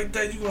me like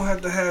that, you gonna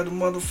have the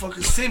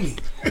motherfucker send me.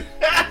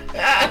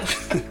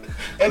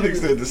 That nigga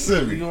said to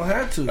send me. You gonna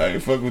have to. I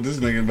ain't fuck with this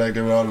nigga back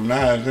there with all the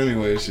knives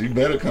anyway. So you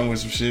better come with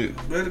some shit.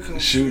 Better come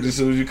Shoot as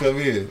soon as you come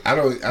in. I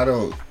don't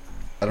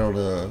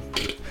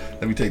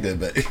let me take that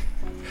back.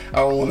 I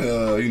don't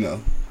wanna I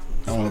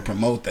don't wanna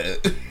promote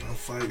that. I'm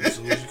fighting as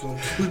soon as you come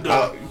through the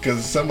door.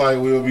 Cause somebody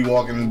will be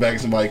walking in the back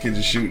of somebody's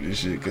kitchen shooting and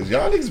shit. Cause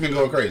y'all niggas been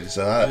going crazy.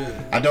 So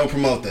I don't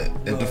promote that.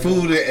 If the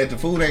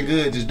food ain't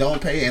good, just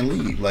don't pay and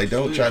leave. Like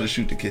don't try to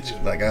shoot the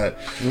kitchen. Like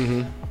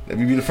let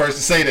me be the first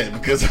to say that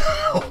because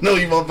I know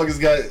you motherfuckers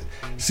got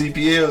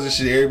CPLs and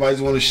shit. Everybody's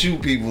want to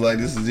shoot people. Like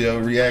this is your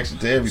reaction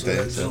to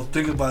everything. So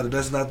think about it.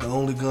 That's not the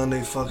only gun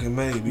they fucking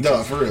made.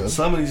 No, for real.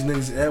 Some of these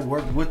niggas at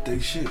work with they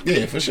shit.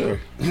 Yeah, for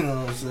sure. You know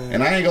what I'm saying?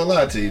 And I ain't gonna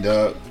lie to you,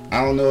 dog.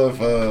 I don't know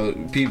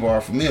if people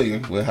are familiar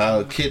with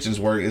how kitchens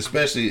work,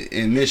 especially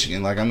in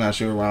Michigan. Like I'm not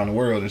sure around the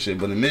world and shit,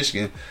 but in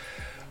Michigan,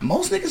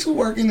 most niggas who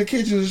work in the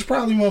kitchen is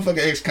probably motherfucking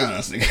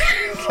ex-cons.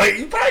 Like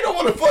you probably don't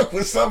want to fuck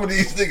with some of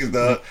these niggas,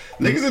 dog.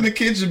 Niggas in the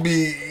kitchen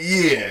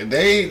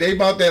they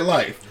about that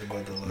life.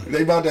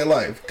 They about that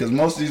life. Cause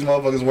most of these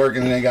motherfuckers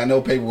working and ain't got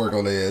no paperwork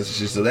on their ass and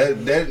shit. So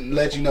that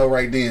lets you know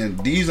right then,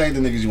 these ain't the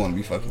niggas you want to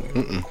be fucking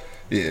with.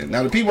 Yeah.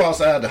 Now the people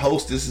outside, the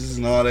hostesses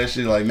and all that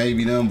shit, like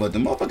maybe them, but the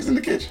motherfuckers in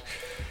the kitchen.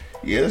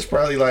 Yeah, that's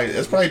probably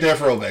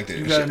death row back there.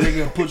 You got a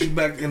nigga and put you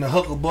back in the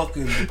hucklebuck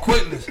and the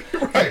quickness.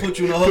 Right. Put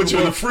you in the hucklebuck. Put you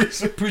in the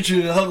freezer. Put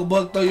you in the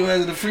hucklebuck, throw your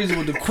ass in the freezer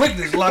with the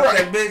quickness. Lock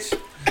that bitch.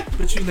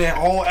 Put you in there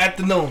all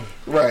afternoon.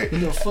 Right. You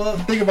know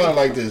fuck? Think about it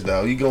like this,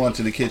 though. You go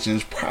into the kitchen,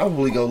 it's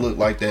probably gonna look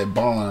like that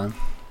barn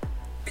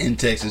in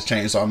Texas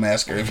Chainsaw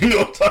Massacre. If you know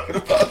what I'm talking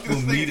about.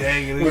 With meat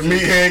hanging With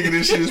meat hanging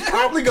and shit. It's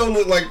probably gonna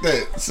look like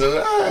that.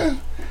 So,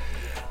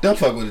 don't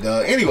fuck with it,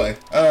 dog. Anyway,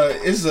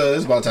 it's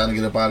about time to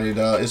get up out of here,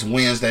 dog. It's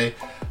Wednesday.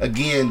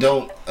 Again,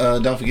 don't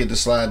forget to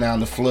slide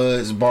down the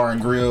Floods Bar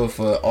and Grill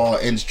for All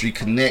Industry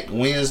Connect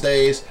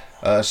Wednesdays.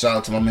 Shout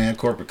out to my man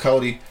Corporate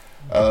Cody,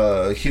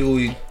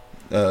 Huey,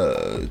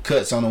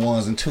 Cuts on the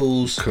ones and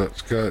twos.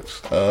 Cuts.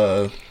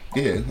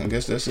 Yeah, I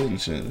guess that's it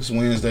and shit. It's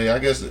Wednesday. I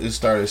guess it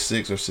started at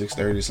 6 or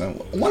 6:30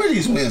 something. One of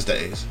these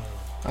Wednesdays,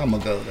 I'm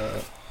gonna go,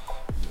 dog.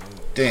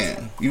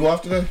 Damn, you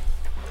off today?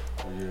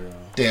 Yeah.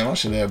 Damn, I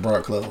should have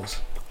brought clothes.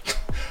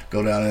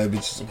 Go down there and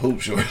bitch some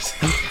hoop shorts.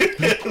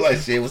 Like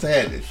shit, what's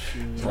happening?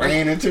 It's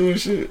raining too and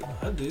shit.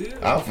 I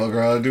did. I'll fuck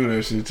around and do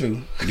that shit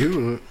too.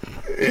 Do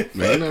it. Ain't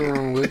nothing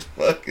wrong with it.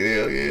 Fuck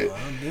hell yeah.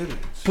 I did it.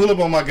 Pull up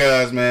on my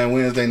guys, man.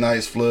 Wednesday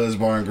nights, Floods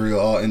Bar and Grill,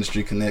 All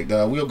Industry Connect.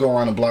 We'll go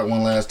around the block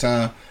one last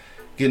time,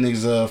 getting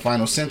these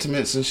final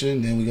sentiments and shit,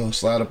 and then we gonna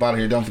slide up out of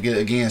here. Don't forget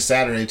again,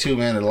 Saturday too,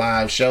 man, the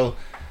live show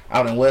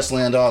out in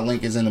Westland. Dog,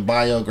 link is in the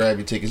bio. Grab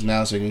your tickets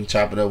now so you can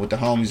chop it up with the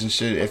homies and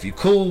shit. If you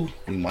cool,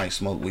 we might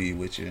smoke weed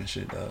with you and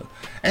shit, dog.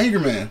 Angry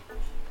man,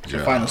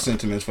 your final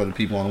sentiments for the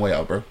people on the way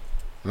out, bro.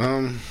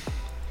 Man,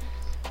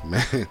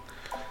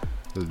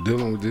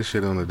 dealing with this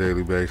shit on a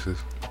daily basis,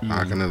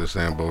 I can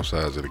understand both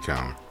sides of the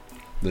counter.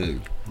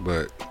 Dude.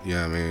 But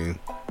yeah, I mean,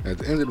 at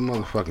the end of the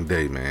motherfucking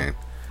day, man,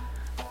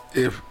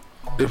 if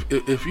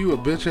you a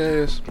bitch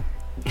ass,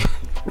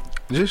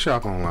 just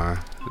shop online.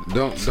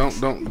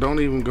 Don't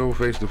even go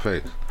face to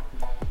face.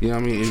 You know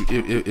what I mean?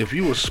 If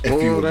you a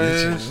spoiled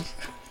ass,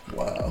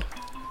 wow,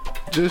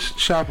 just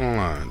shop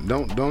online.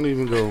 Don't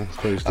even go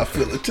face to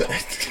face. I feel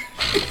attacked.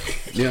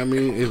 Yeah, I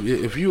mean,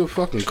 if you a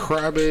fucking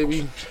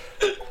crybaby,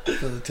 I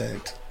feel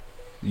attacked.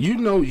 You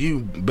know you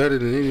better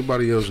than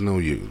anybody else know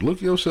you.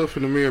 Look yourself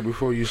in the mirror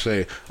before you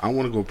say, I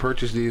want to go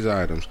purchase these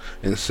items,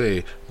 and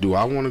say, do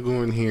I want to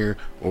go in here,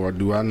 or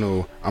do I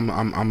know I'm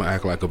gonna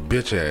act like a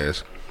bitch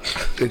ass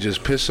and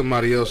just piss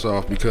somebody else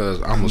off because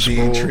I'm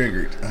spoiled,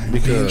 triggered.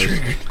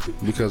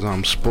 because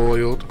I'm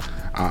spoiled.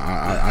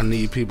 I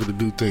need people to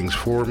do things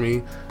for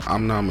me.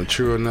 I'm not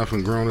mature enough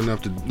and grown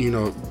enough to,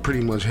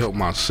 pretty much help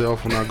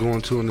myself when I go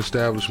into an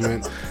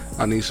establishment.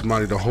 I need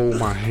somebody to hold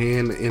my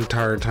hand the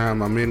entire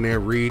time I'm in there,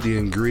 read the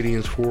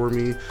ingredients for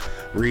me,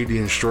 read the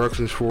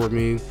instructions for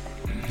me,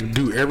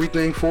 do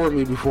everything for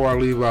me before I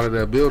leave out of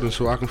that building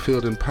so I can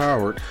feel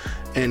empowered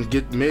and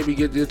get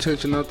the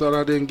attention I thought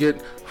I didn't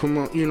get from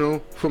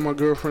my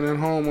girlfriend at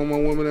home or my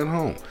woman at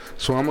home.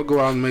 So I'm gonna go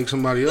out and make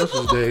somebody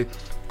else's day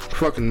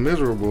fucking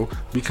miserable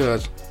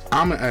because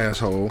I'm an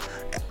asshole,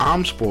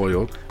 I'm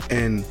spoiled,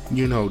 and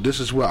you know this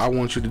is what I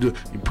want you to do.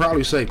 You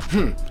probably say,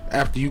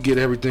 after you get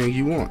everything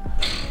you want.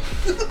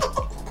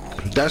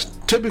 That's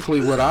typically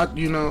what I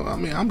mean,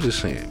 I'm just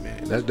saying,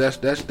 man. That's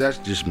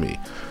just me.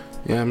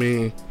 You know what I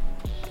mean?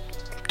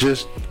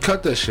 Just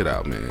cut that shit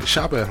out, man.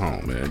 Shop at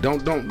home, man.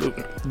 Don't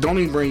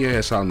even bring your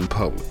ass out in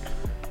public.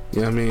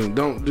 You know what I mean?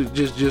 Don't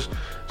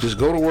just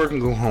go to work and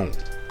go home.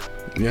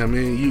 You know what I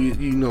mean?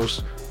 You know,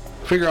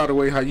 figure out a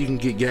way how you can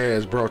get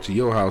gas brought to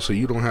your house so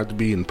you don't have to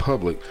be in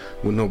public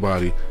with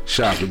nobody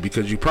shopping,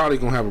 because you probably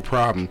gonna have a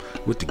problem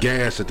with the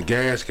gas at the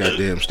gas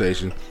goddamn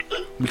station,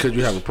 because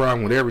you have a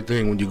problem with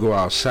everything when you go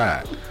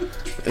outside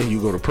and you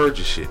go to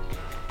purchase shit.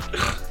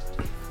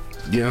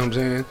 You know what I'm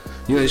saying?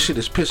 You know, this shit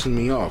is pissing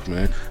me off,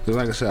 man. Because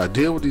like I said, I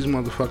deal with these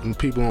motherfucking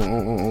people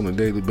on a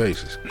daily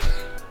basis.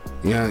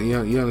 You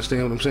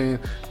understand what I'm saying?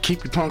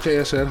 Keep your punk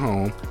ass at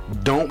home.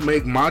 Don't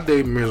make my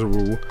day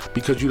miserable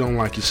because you don't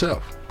like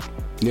yourself.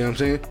 You know what I'm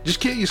saying? Just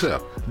kill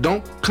yourself.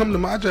 Don't come to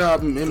my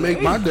job and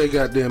make my day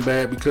goddamn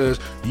bad because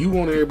you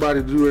want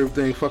everybody to do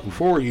everything fucking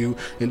for you,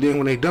 and then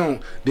when they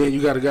don't, then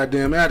you got a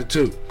goddamn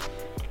attitude.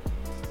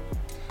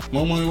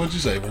 Mama, what you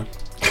say, bro?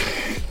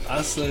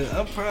 I say,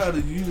 I'm proud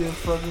of you didn't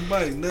fucking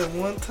bite that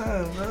one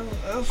time, bro.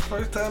 That was the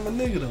first time a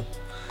nigga though.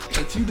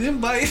 That you didn't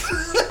bite.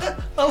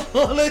 All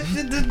that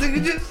shit this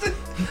nigga just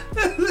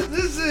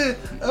said.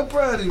 I'm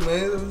proud of you,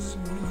 man. It was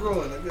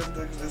growing. I guess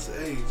that's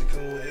the age. It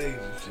come with age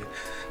and shit.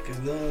 Cause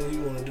now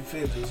you want to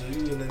defend you, so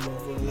you in that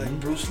motherfucker like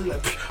Bruce Lee,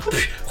 like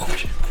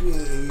you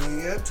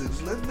ain't got to.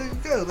 Just let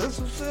nigga go. That's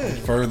what I'm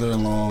saying. Further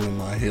along in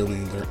my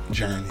healing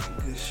journey.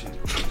 Good shit.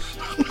 Good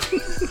shit.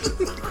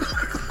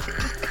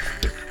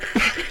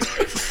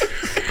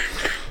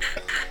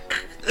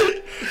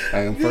 I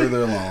am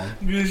further along.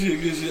 Good shit.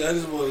 I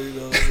just want to, you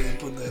know what I'm saying,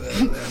 put that out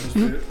in the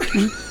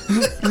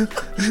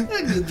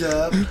atmosphere. Good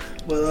job.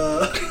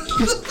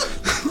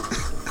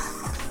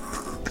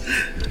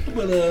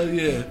 But,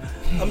 yeah.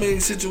 I mean,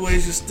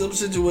 situations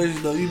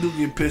though, you do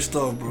get pissed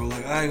off, bro.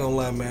 Like, I ain't gonna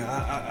lie, man.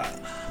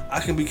 I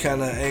can be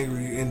kind of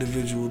angry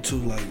individual too,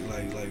 like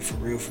for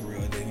real.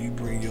 And then you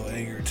bring your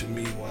anger to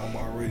me while I'm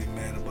already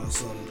mad about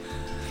something.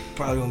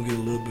 Probably gonna get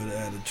a little bit of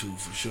attitude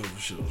for sure.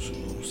 You know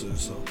what I'm saying?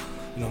 So,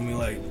 you know what I mean?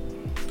 Like,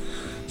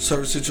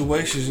 certain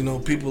situations, you know,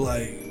 people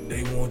like,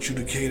 they want you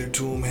to cater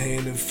to them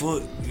hand and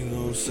foot, you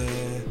know what I'm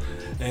saying?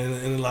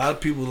 And a lot of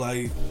people,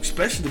 like,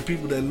 especially the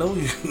people that know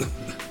you,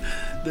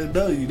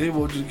 they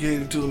want you to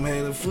cater to them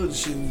hand and foot and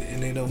shit,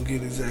 and they don't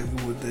get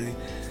exactly what they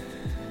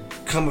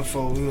coming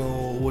for, you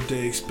know, what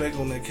they expect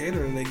on that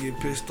catering. They get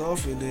pissed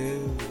off, and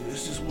then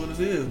it's just what it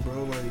is,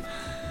 bro. Like,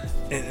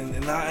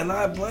 and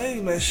I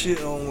blame that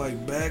shit on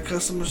like bad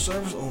customer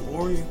service on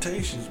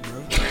orientations,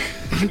 bro.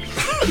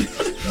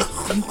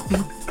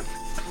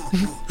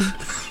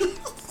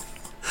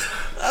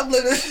 I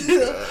blame that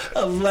shit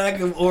on lack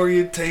of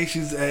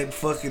orientations at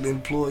fucking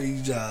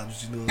employee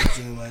jobs. You know what I'm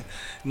saying? Like,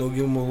 you know,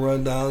 give them a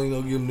rundown. You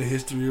know, give them the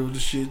history of the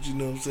shit. You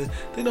know what I'm saying?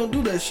 They don't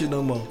do that shit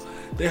no more.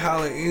 They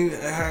hire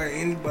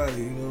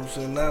anybody, you know what I'm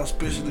saying? Now,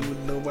 especially with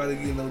nobody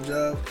getting no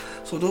job.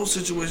 So those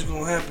situations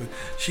gonna happen.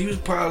 She was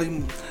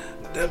probably,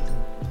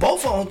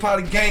 both of them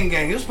probably gang.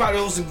 It was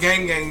probably some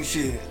gang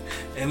shit.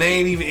 And they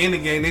ain't even in the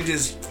gang. They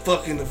just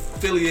fucking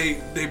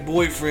affiliate their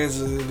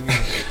boyfriends in the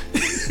gang.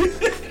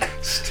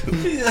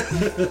 Stupid. You know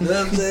what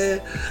I'm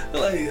saying?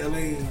 Like, I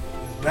mean,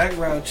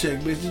 background check,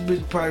 bitch. This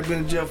bitch probably been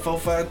in jail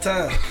 4-5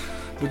 times.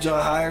 But y'all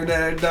hired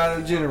that at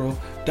Dollar General.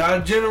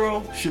 Dollar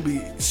General should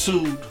be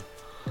sued.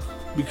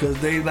 Because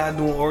they not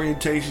doing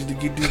orientations to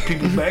get these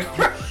people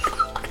background.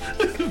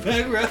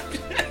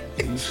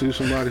 You see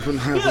somebody finna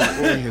have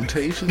an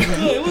orientation?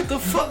 Like, what the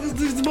fuck is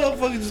these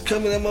motherfuckers just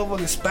coming that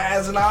motherfucking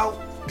spazzing out?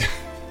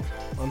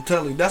 I'm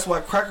telling you, that's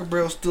why Cracker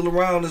Barrel's still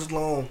around this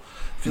long.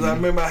 Because I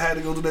remember I had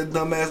to go to that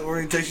dumbass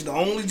orientation. The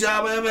only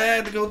job I ever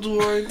had to go to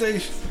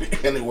orientation.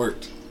 And it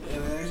worked.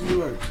 And it actually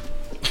worked.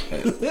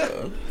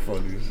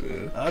 Funny as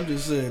hell. I'm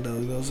just saying though,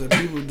 you know what I'm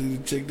saying? People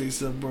need to check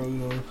themselves, bro, you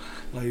know.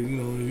 Like, you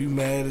know, if you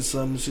mad at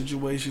some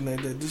situation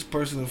like that, this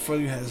person in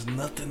front of you has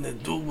nothing to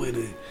do with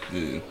it.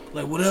 Yeah.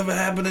 Like, whatever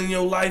happened in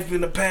your life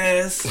in the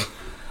past,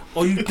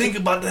 or you think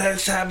about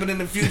that happen in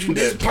the future,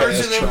 this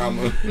person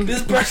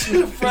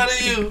in front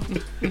of you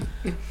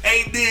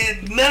ain't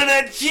did none of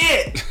that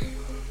shit.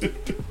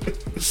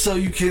 So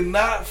you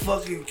cannot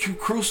fucking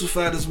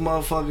crucify this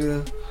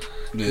motherfucker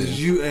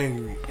because you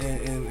angry.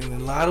 And a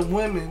lot of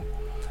women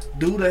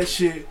do that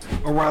shit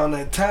around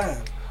that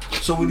time.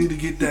 So we need to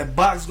get that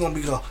box gonna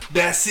be called,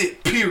 that's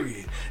it,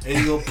 period. And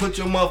you gonna put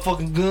your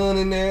motherfucking gun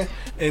in there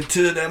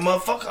until that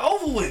motherfucker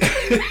over with.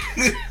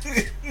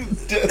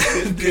 That's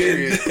it,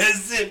 period.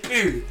 That's it,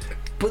 period.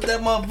 Put that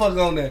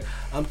motherfucker on there.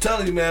 I'm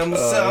telling you, man,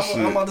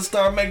 I'm about to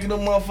start making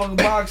them motherfucking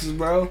boxes,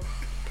 bro.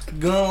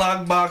 Gun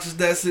lock boxes,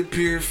 that's it,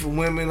 period, for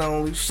women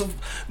only. So,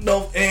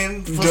 no,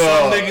 and for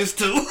some niggas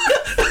too.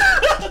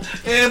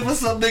 And for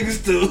some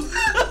niggas too.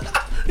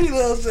 You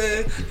know what I'm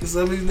saying? Cause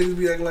some of these niggas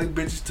be acting like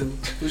bitches too.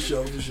 For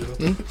sure.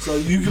 So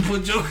you can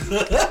put your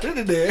gun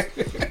in there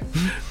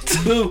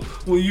too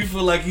when you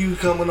feel like you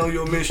coming on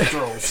your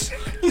minstrels.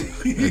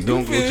 And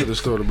don't go to the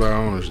store to buy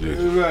orange juice.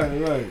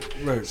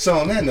 Right. So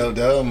on that note,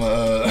 though,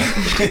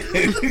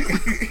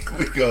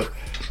 we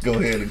go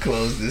ahead and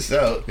close this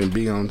out. And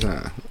be on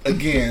time.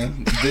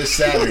 Again, this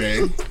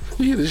Saturday.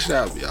 He hit a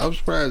shot me. I'm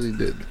surprised he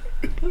didn't.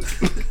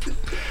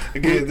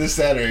 Again, this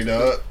Saturday,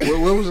 dog.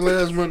 What was the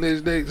last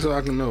Monday's date so I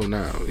can know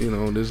now? You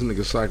know, this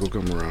nigga cycle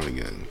come around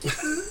again.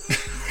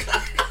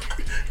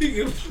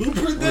 You can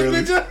blueprint that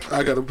bitch up.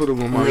 I gotta put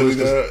him on my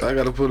list. I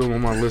gotta put him on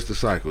my list of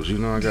cycles. You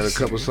know, I got a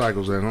couple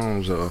cycles at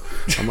home, so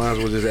I might as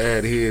well just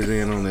add his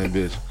in on that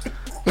bitch.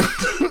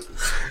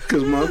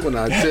 Cause Monk,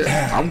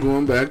 I'm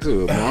going back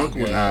to it. Monk,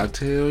 when I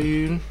tell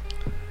you,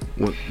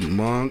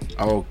 Monk,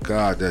 oh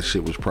God, that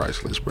shit was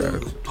priceless,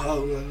 bro.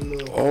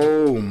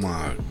 Oh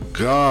my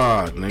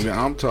God, nigga,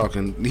 I'm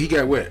talking. He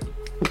got wet.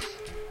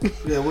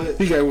 Yeah, wet.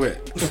 He got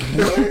wet.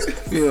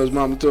 You know, his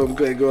mama told him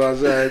couldn't go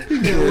outside. He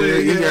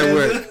got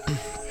wet.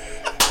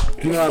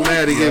 You know how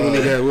mad he get when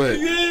he got wet.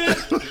 Yeah.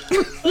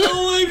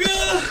 Oh my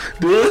God.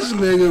 This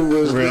nigga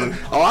was really.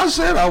 Oh, I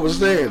said I was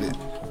saying it.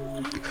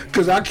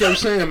 Cause I kept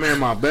saying, man,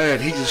 my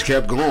bad. He just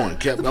kept going.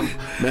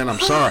 Man, I'm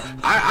sorry.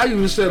 I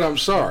even said I'm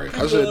sorry.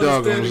 I said,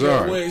 dog, I'm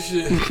sorry. I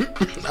said,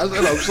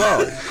 I'm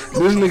sorry. This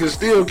nigga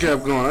still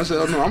kept going. I said,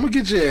 oh no, I'm gonna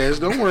get your ass.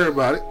 Don't worry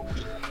about it.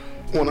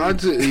 When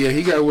yeah,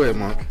 he got wet,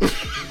 man.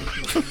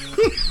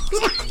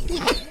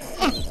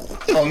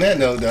 On that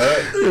note, dog.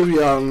 If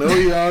y'all know.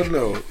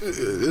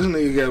 This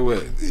nigga got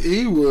wet.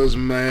 He was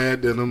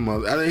mad than a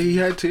mother. I mean, he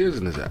had tears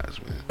in his eyes,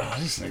 man. Oh,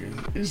 this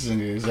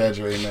nigga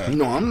exaggerating now.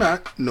 No, I'm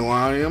not. No,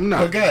 I am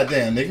not. But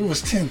goddamn, nigga, it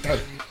was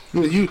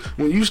 10:30.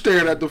 When you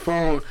stared at the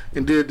phone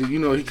and did the,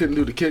 he couldn't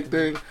do the kick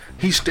thing.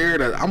 He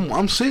stared at.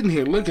 I'm sitting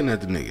here looking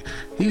at the nigga.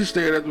 He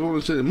stared at the phone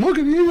and said,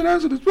 "Monkey didn't even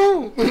answer the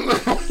phone."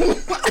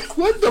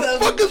 What the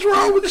fuck is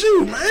wrong with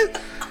you, man?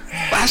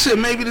 I said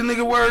maybe the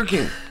nigga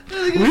working.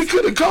 We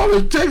could have called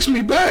and text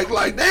me back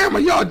like, damn, are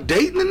y'all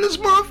dating in this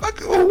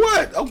motherfucker or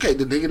what? Okay,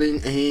 the nigga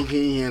didn't.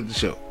 He had the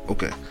show.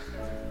 Okay,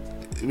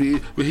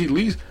 but he at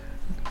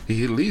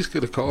least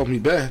could have called me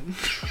back.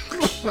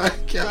 My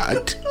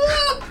God.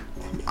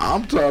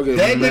 I'm talking.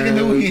 That nigga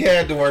knew he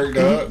had to work,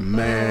 dog.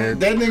 Man.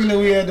 That nigga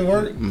knew he had to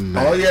work.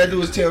 Man. All you had to do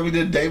was tell me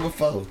the day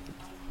before,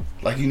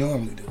 like you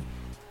normally do.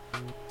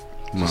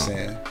 Just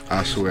saying.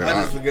 I swear.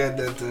 I just forgot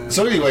that time.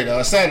 So anyway,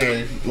 dog,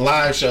 Saturday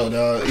live show,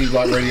 dog.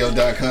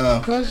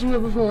 eblockradio.com. I swear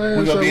before I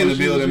We're gonna be in the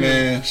building,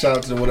 man. Shout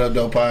out to the What Up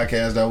Though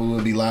podcast, dog. We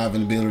will be live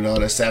in the building, dog.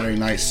 That's Saturday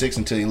night, 6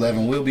 until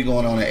 11. We'll be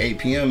going on at 8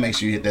 p.m. Make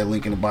sure you hit that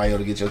link in the bio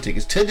to get your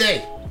tickets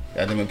today.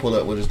 Got them and pull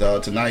up with us,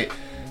 dog, tonight.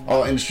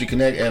 All Industry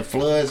Connect at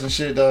Floods and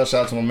shit, dog.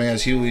 Shout out to my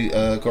man's Huey,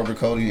 Corporate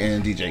Cody,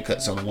 and DJ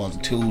Cuts on the ones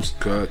and twos.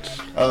 Cuts.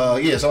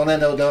 So on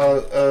that note,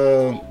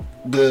 dog,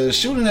 the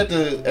shooting at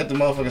the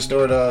motherfucking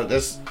store, dog,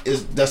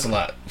 that's a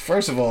lot.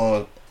 First of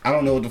all, I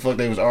don't know what the fuck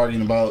they was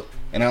arguing about,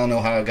 and I don't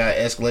know how it got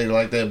escalated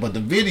like that, but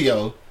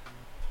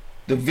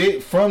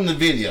from the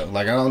video,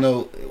 like I don't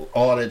know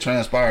all that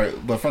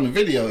transpired, but from the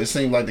video, it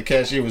seemed like the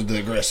cashier was the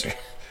aggressor.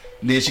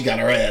 Then she got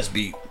her ass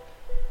beat,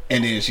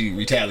 and then she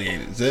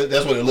retaliated. So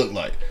that's what it looked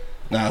like.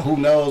 Now, who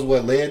knows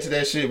what led to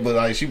that shit, but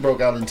like she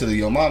broke out into the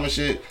yo mama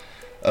shit.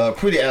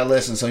 Pretty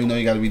adolescent, so you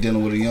got to be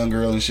dealing with a young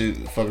girl and shit,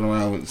 fucking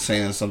around with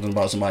saying something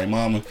about somebody's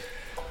mama.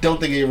 Don't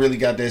think it really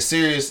got that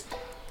serious.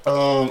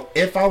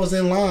 If I was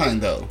in line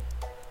though,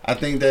 I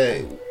think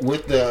that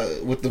with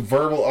the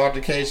verbal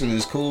altercation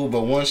is cool,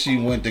 but once she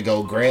went to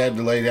go grab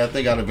the lady, I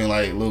think I'd have been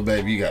like, little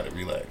baby, you got to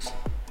relax.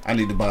 I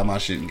need to buy my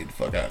shit and get the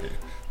fuck out of here.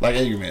 Like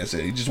Angry Man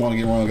said, you just want to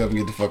get rung up and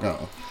get the fuck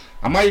on.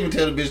 I might even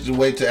tell the bitch to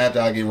wait till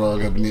after I get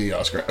rung up and then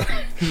y'all scrap.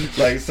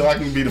 Like, so I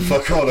can be the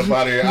fuck on up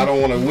out of here. I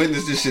don't want to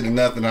witness this shit or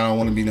nothing. I don't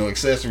want to be no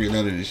accessory or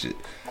none of this shit.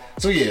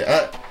 So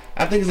yeah,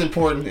 I think it's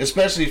important,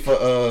 especially for,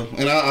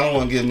 and I don't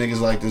want to give niggas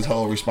like this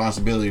whole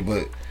responsibility,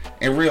 but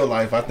in real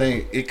life, I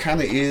think it kind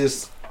of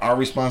is our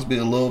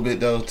responsibility a little bit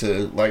though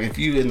to, like, if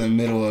you in the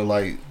middle of,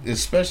 like,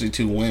 especially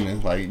two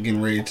women, like,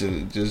 getting ready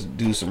to just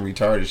do some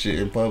retarded shit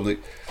in public,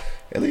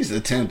 at least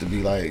attempt to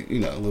be like,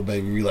 little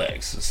baby,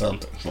 relax or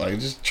something. Like,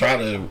 just try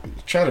to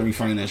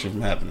refrain that shit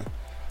from happening.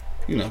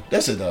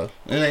 That's it though.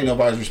 It ain't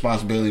nobody's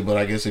responsibility, but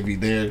I guess if you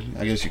there,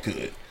 I guess you could.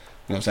 You know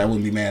what I'm saying? I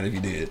wouldn't be mad if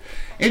you did.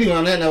 Anyway,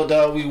 on that note,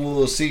 dog, we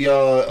will see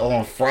y'all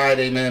on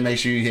Friday, man. Make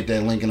sure you hit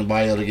that link in the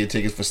bio to get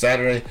tickets for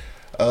Saturday.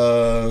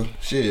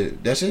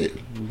 Shit, that's it.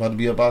 I'm about to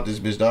be about this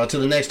bitch, dog.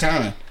 Till the next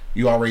time,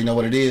 you already know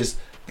what it is.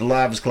 The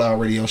Livest Cloud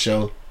Radio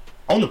Show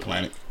on the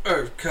planet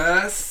Earth,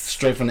 cuz.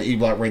 Straight from the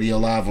E-Block Radio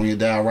live on your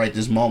dial right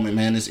this moment,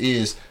 man. This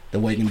is the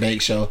Wake and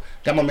Bake Show.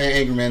 Got my man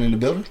Angry Man in the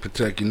building.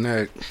 Protect your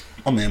neck.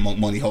 My man Monk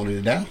Money holding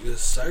it down. Yes,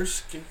 sir,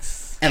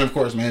 skis. And of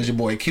course, man, it's your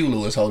boy Q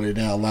Lewis holding it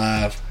down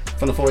live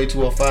from the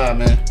 48205,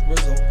 man.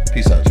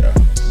 Peace out, y'all.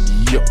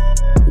 Yo,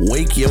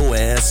 wake your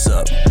ass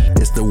up.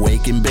 It's the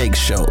Wake and Bake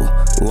Show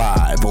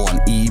live on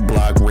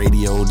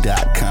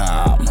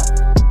eblockradio.com.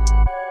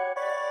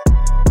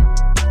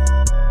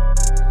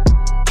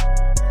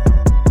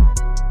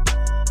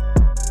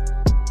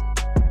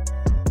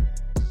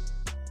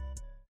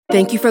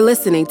 Thank you for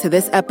listening to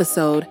this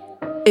episode.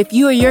 If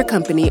you or your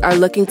company are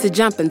looking to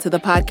jump into the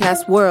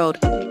podcast world,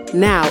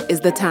 now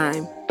is the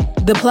time.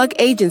 The Plug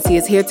Agency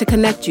is here to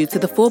connect you to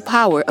the full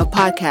power of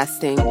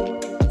podcasting.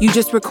 You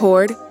just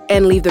record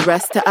and leave the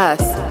rest to us.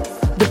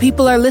 The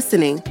people are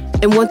listening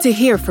and want to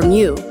hear from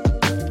you.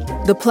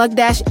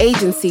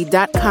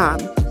 theplug-agency.com.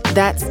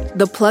 That's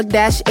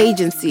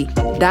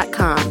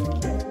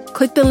theplug-agency.com.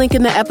 Click the link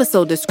in the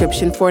episode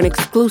description for an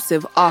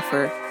exclusive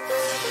offer.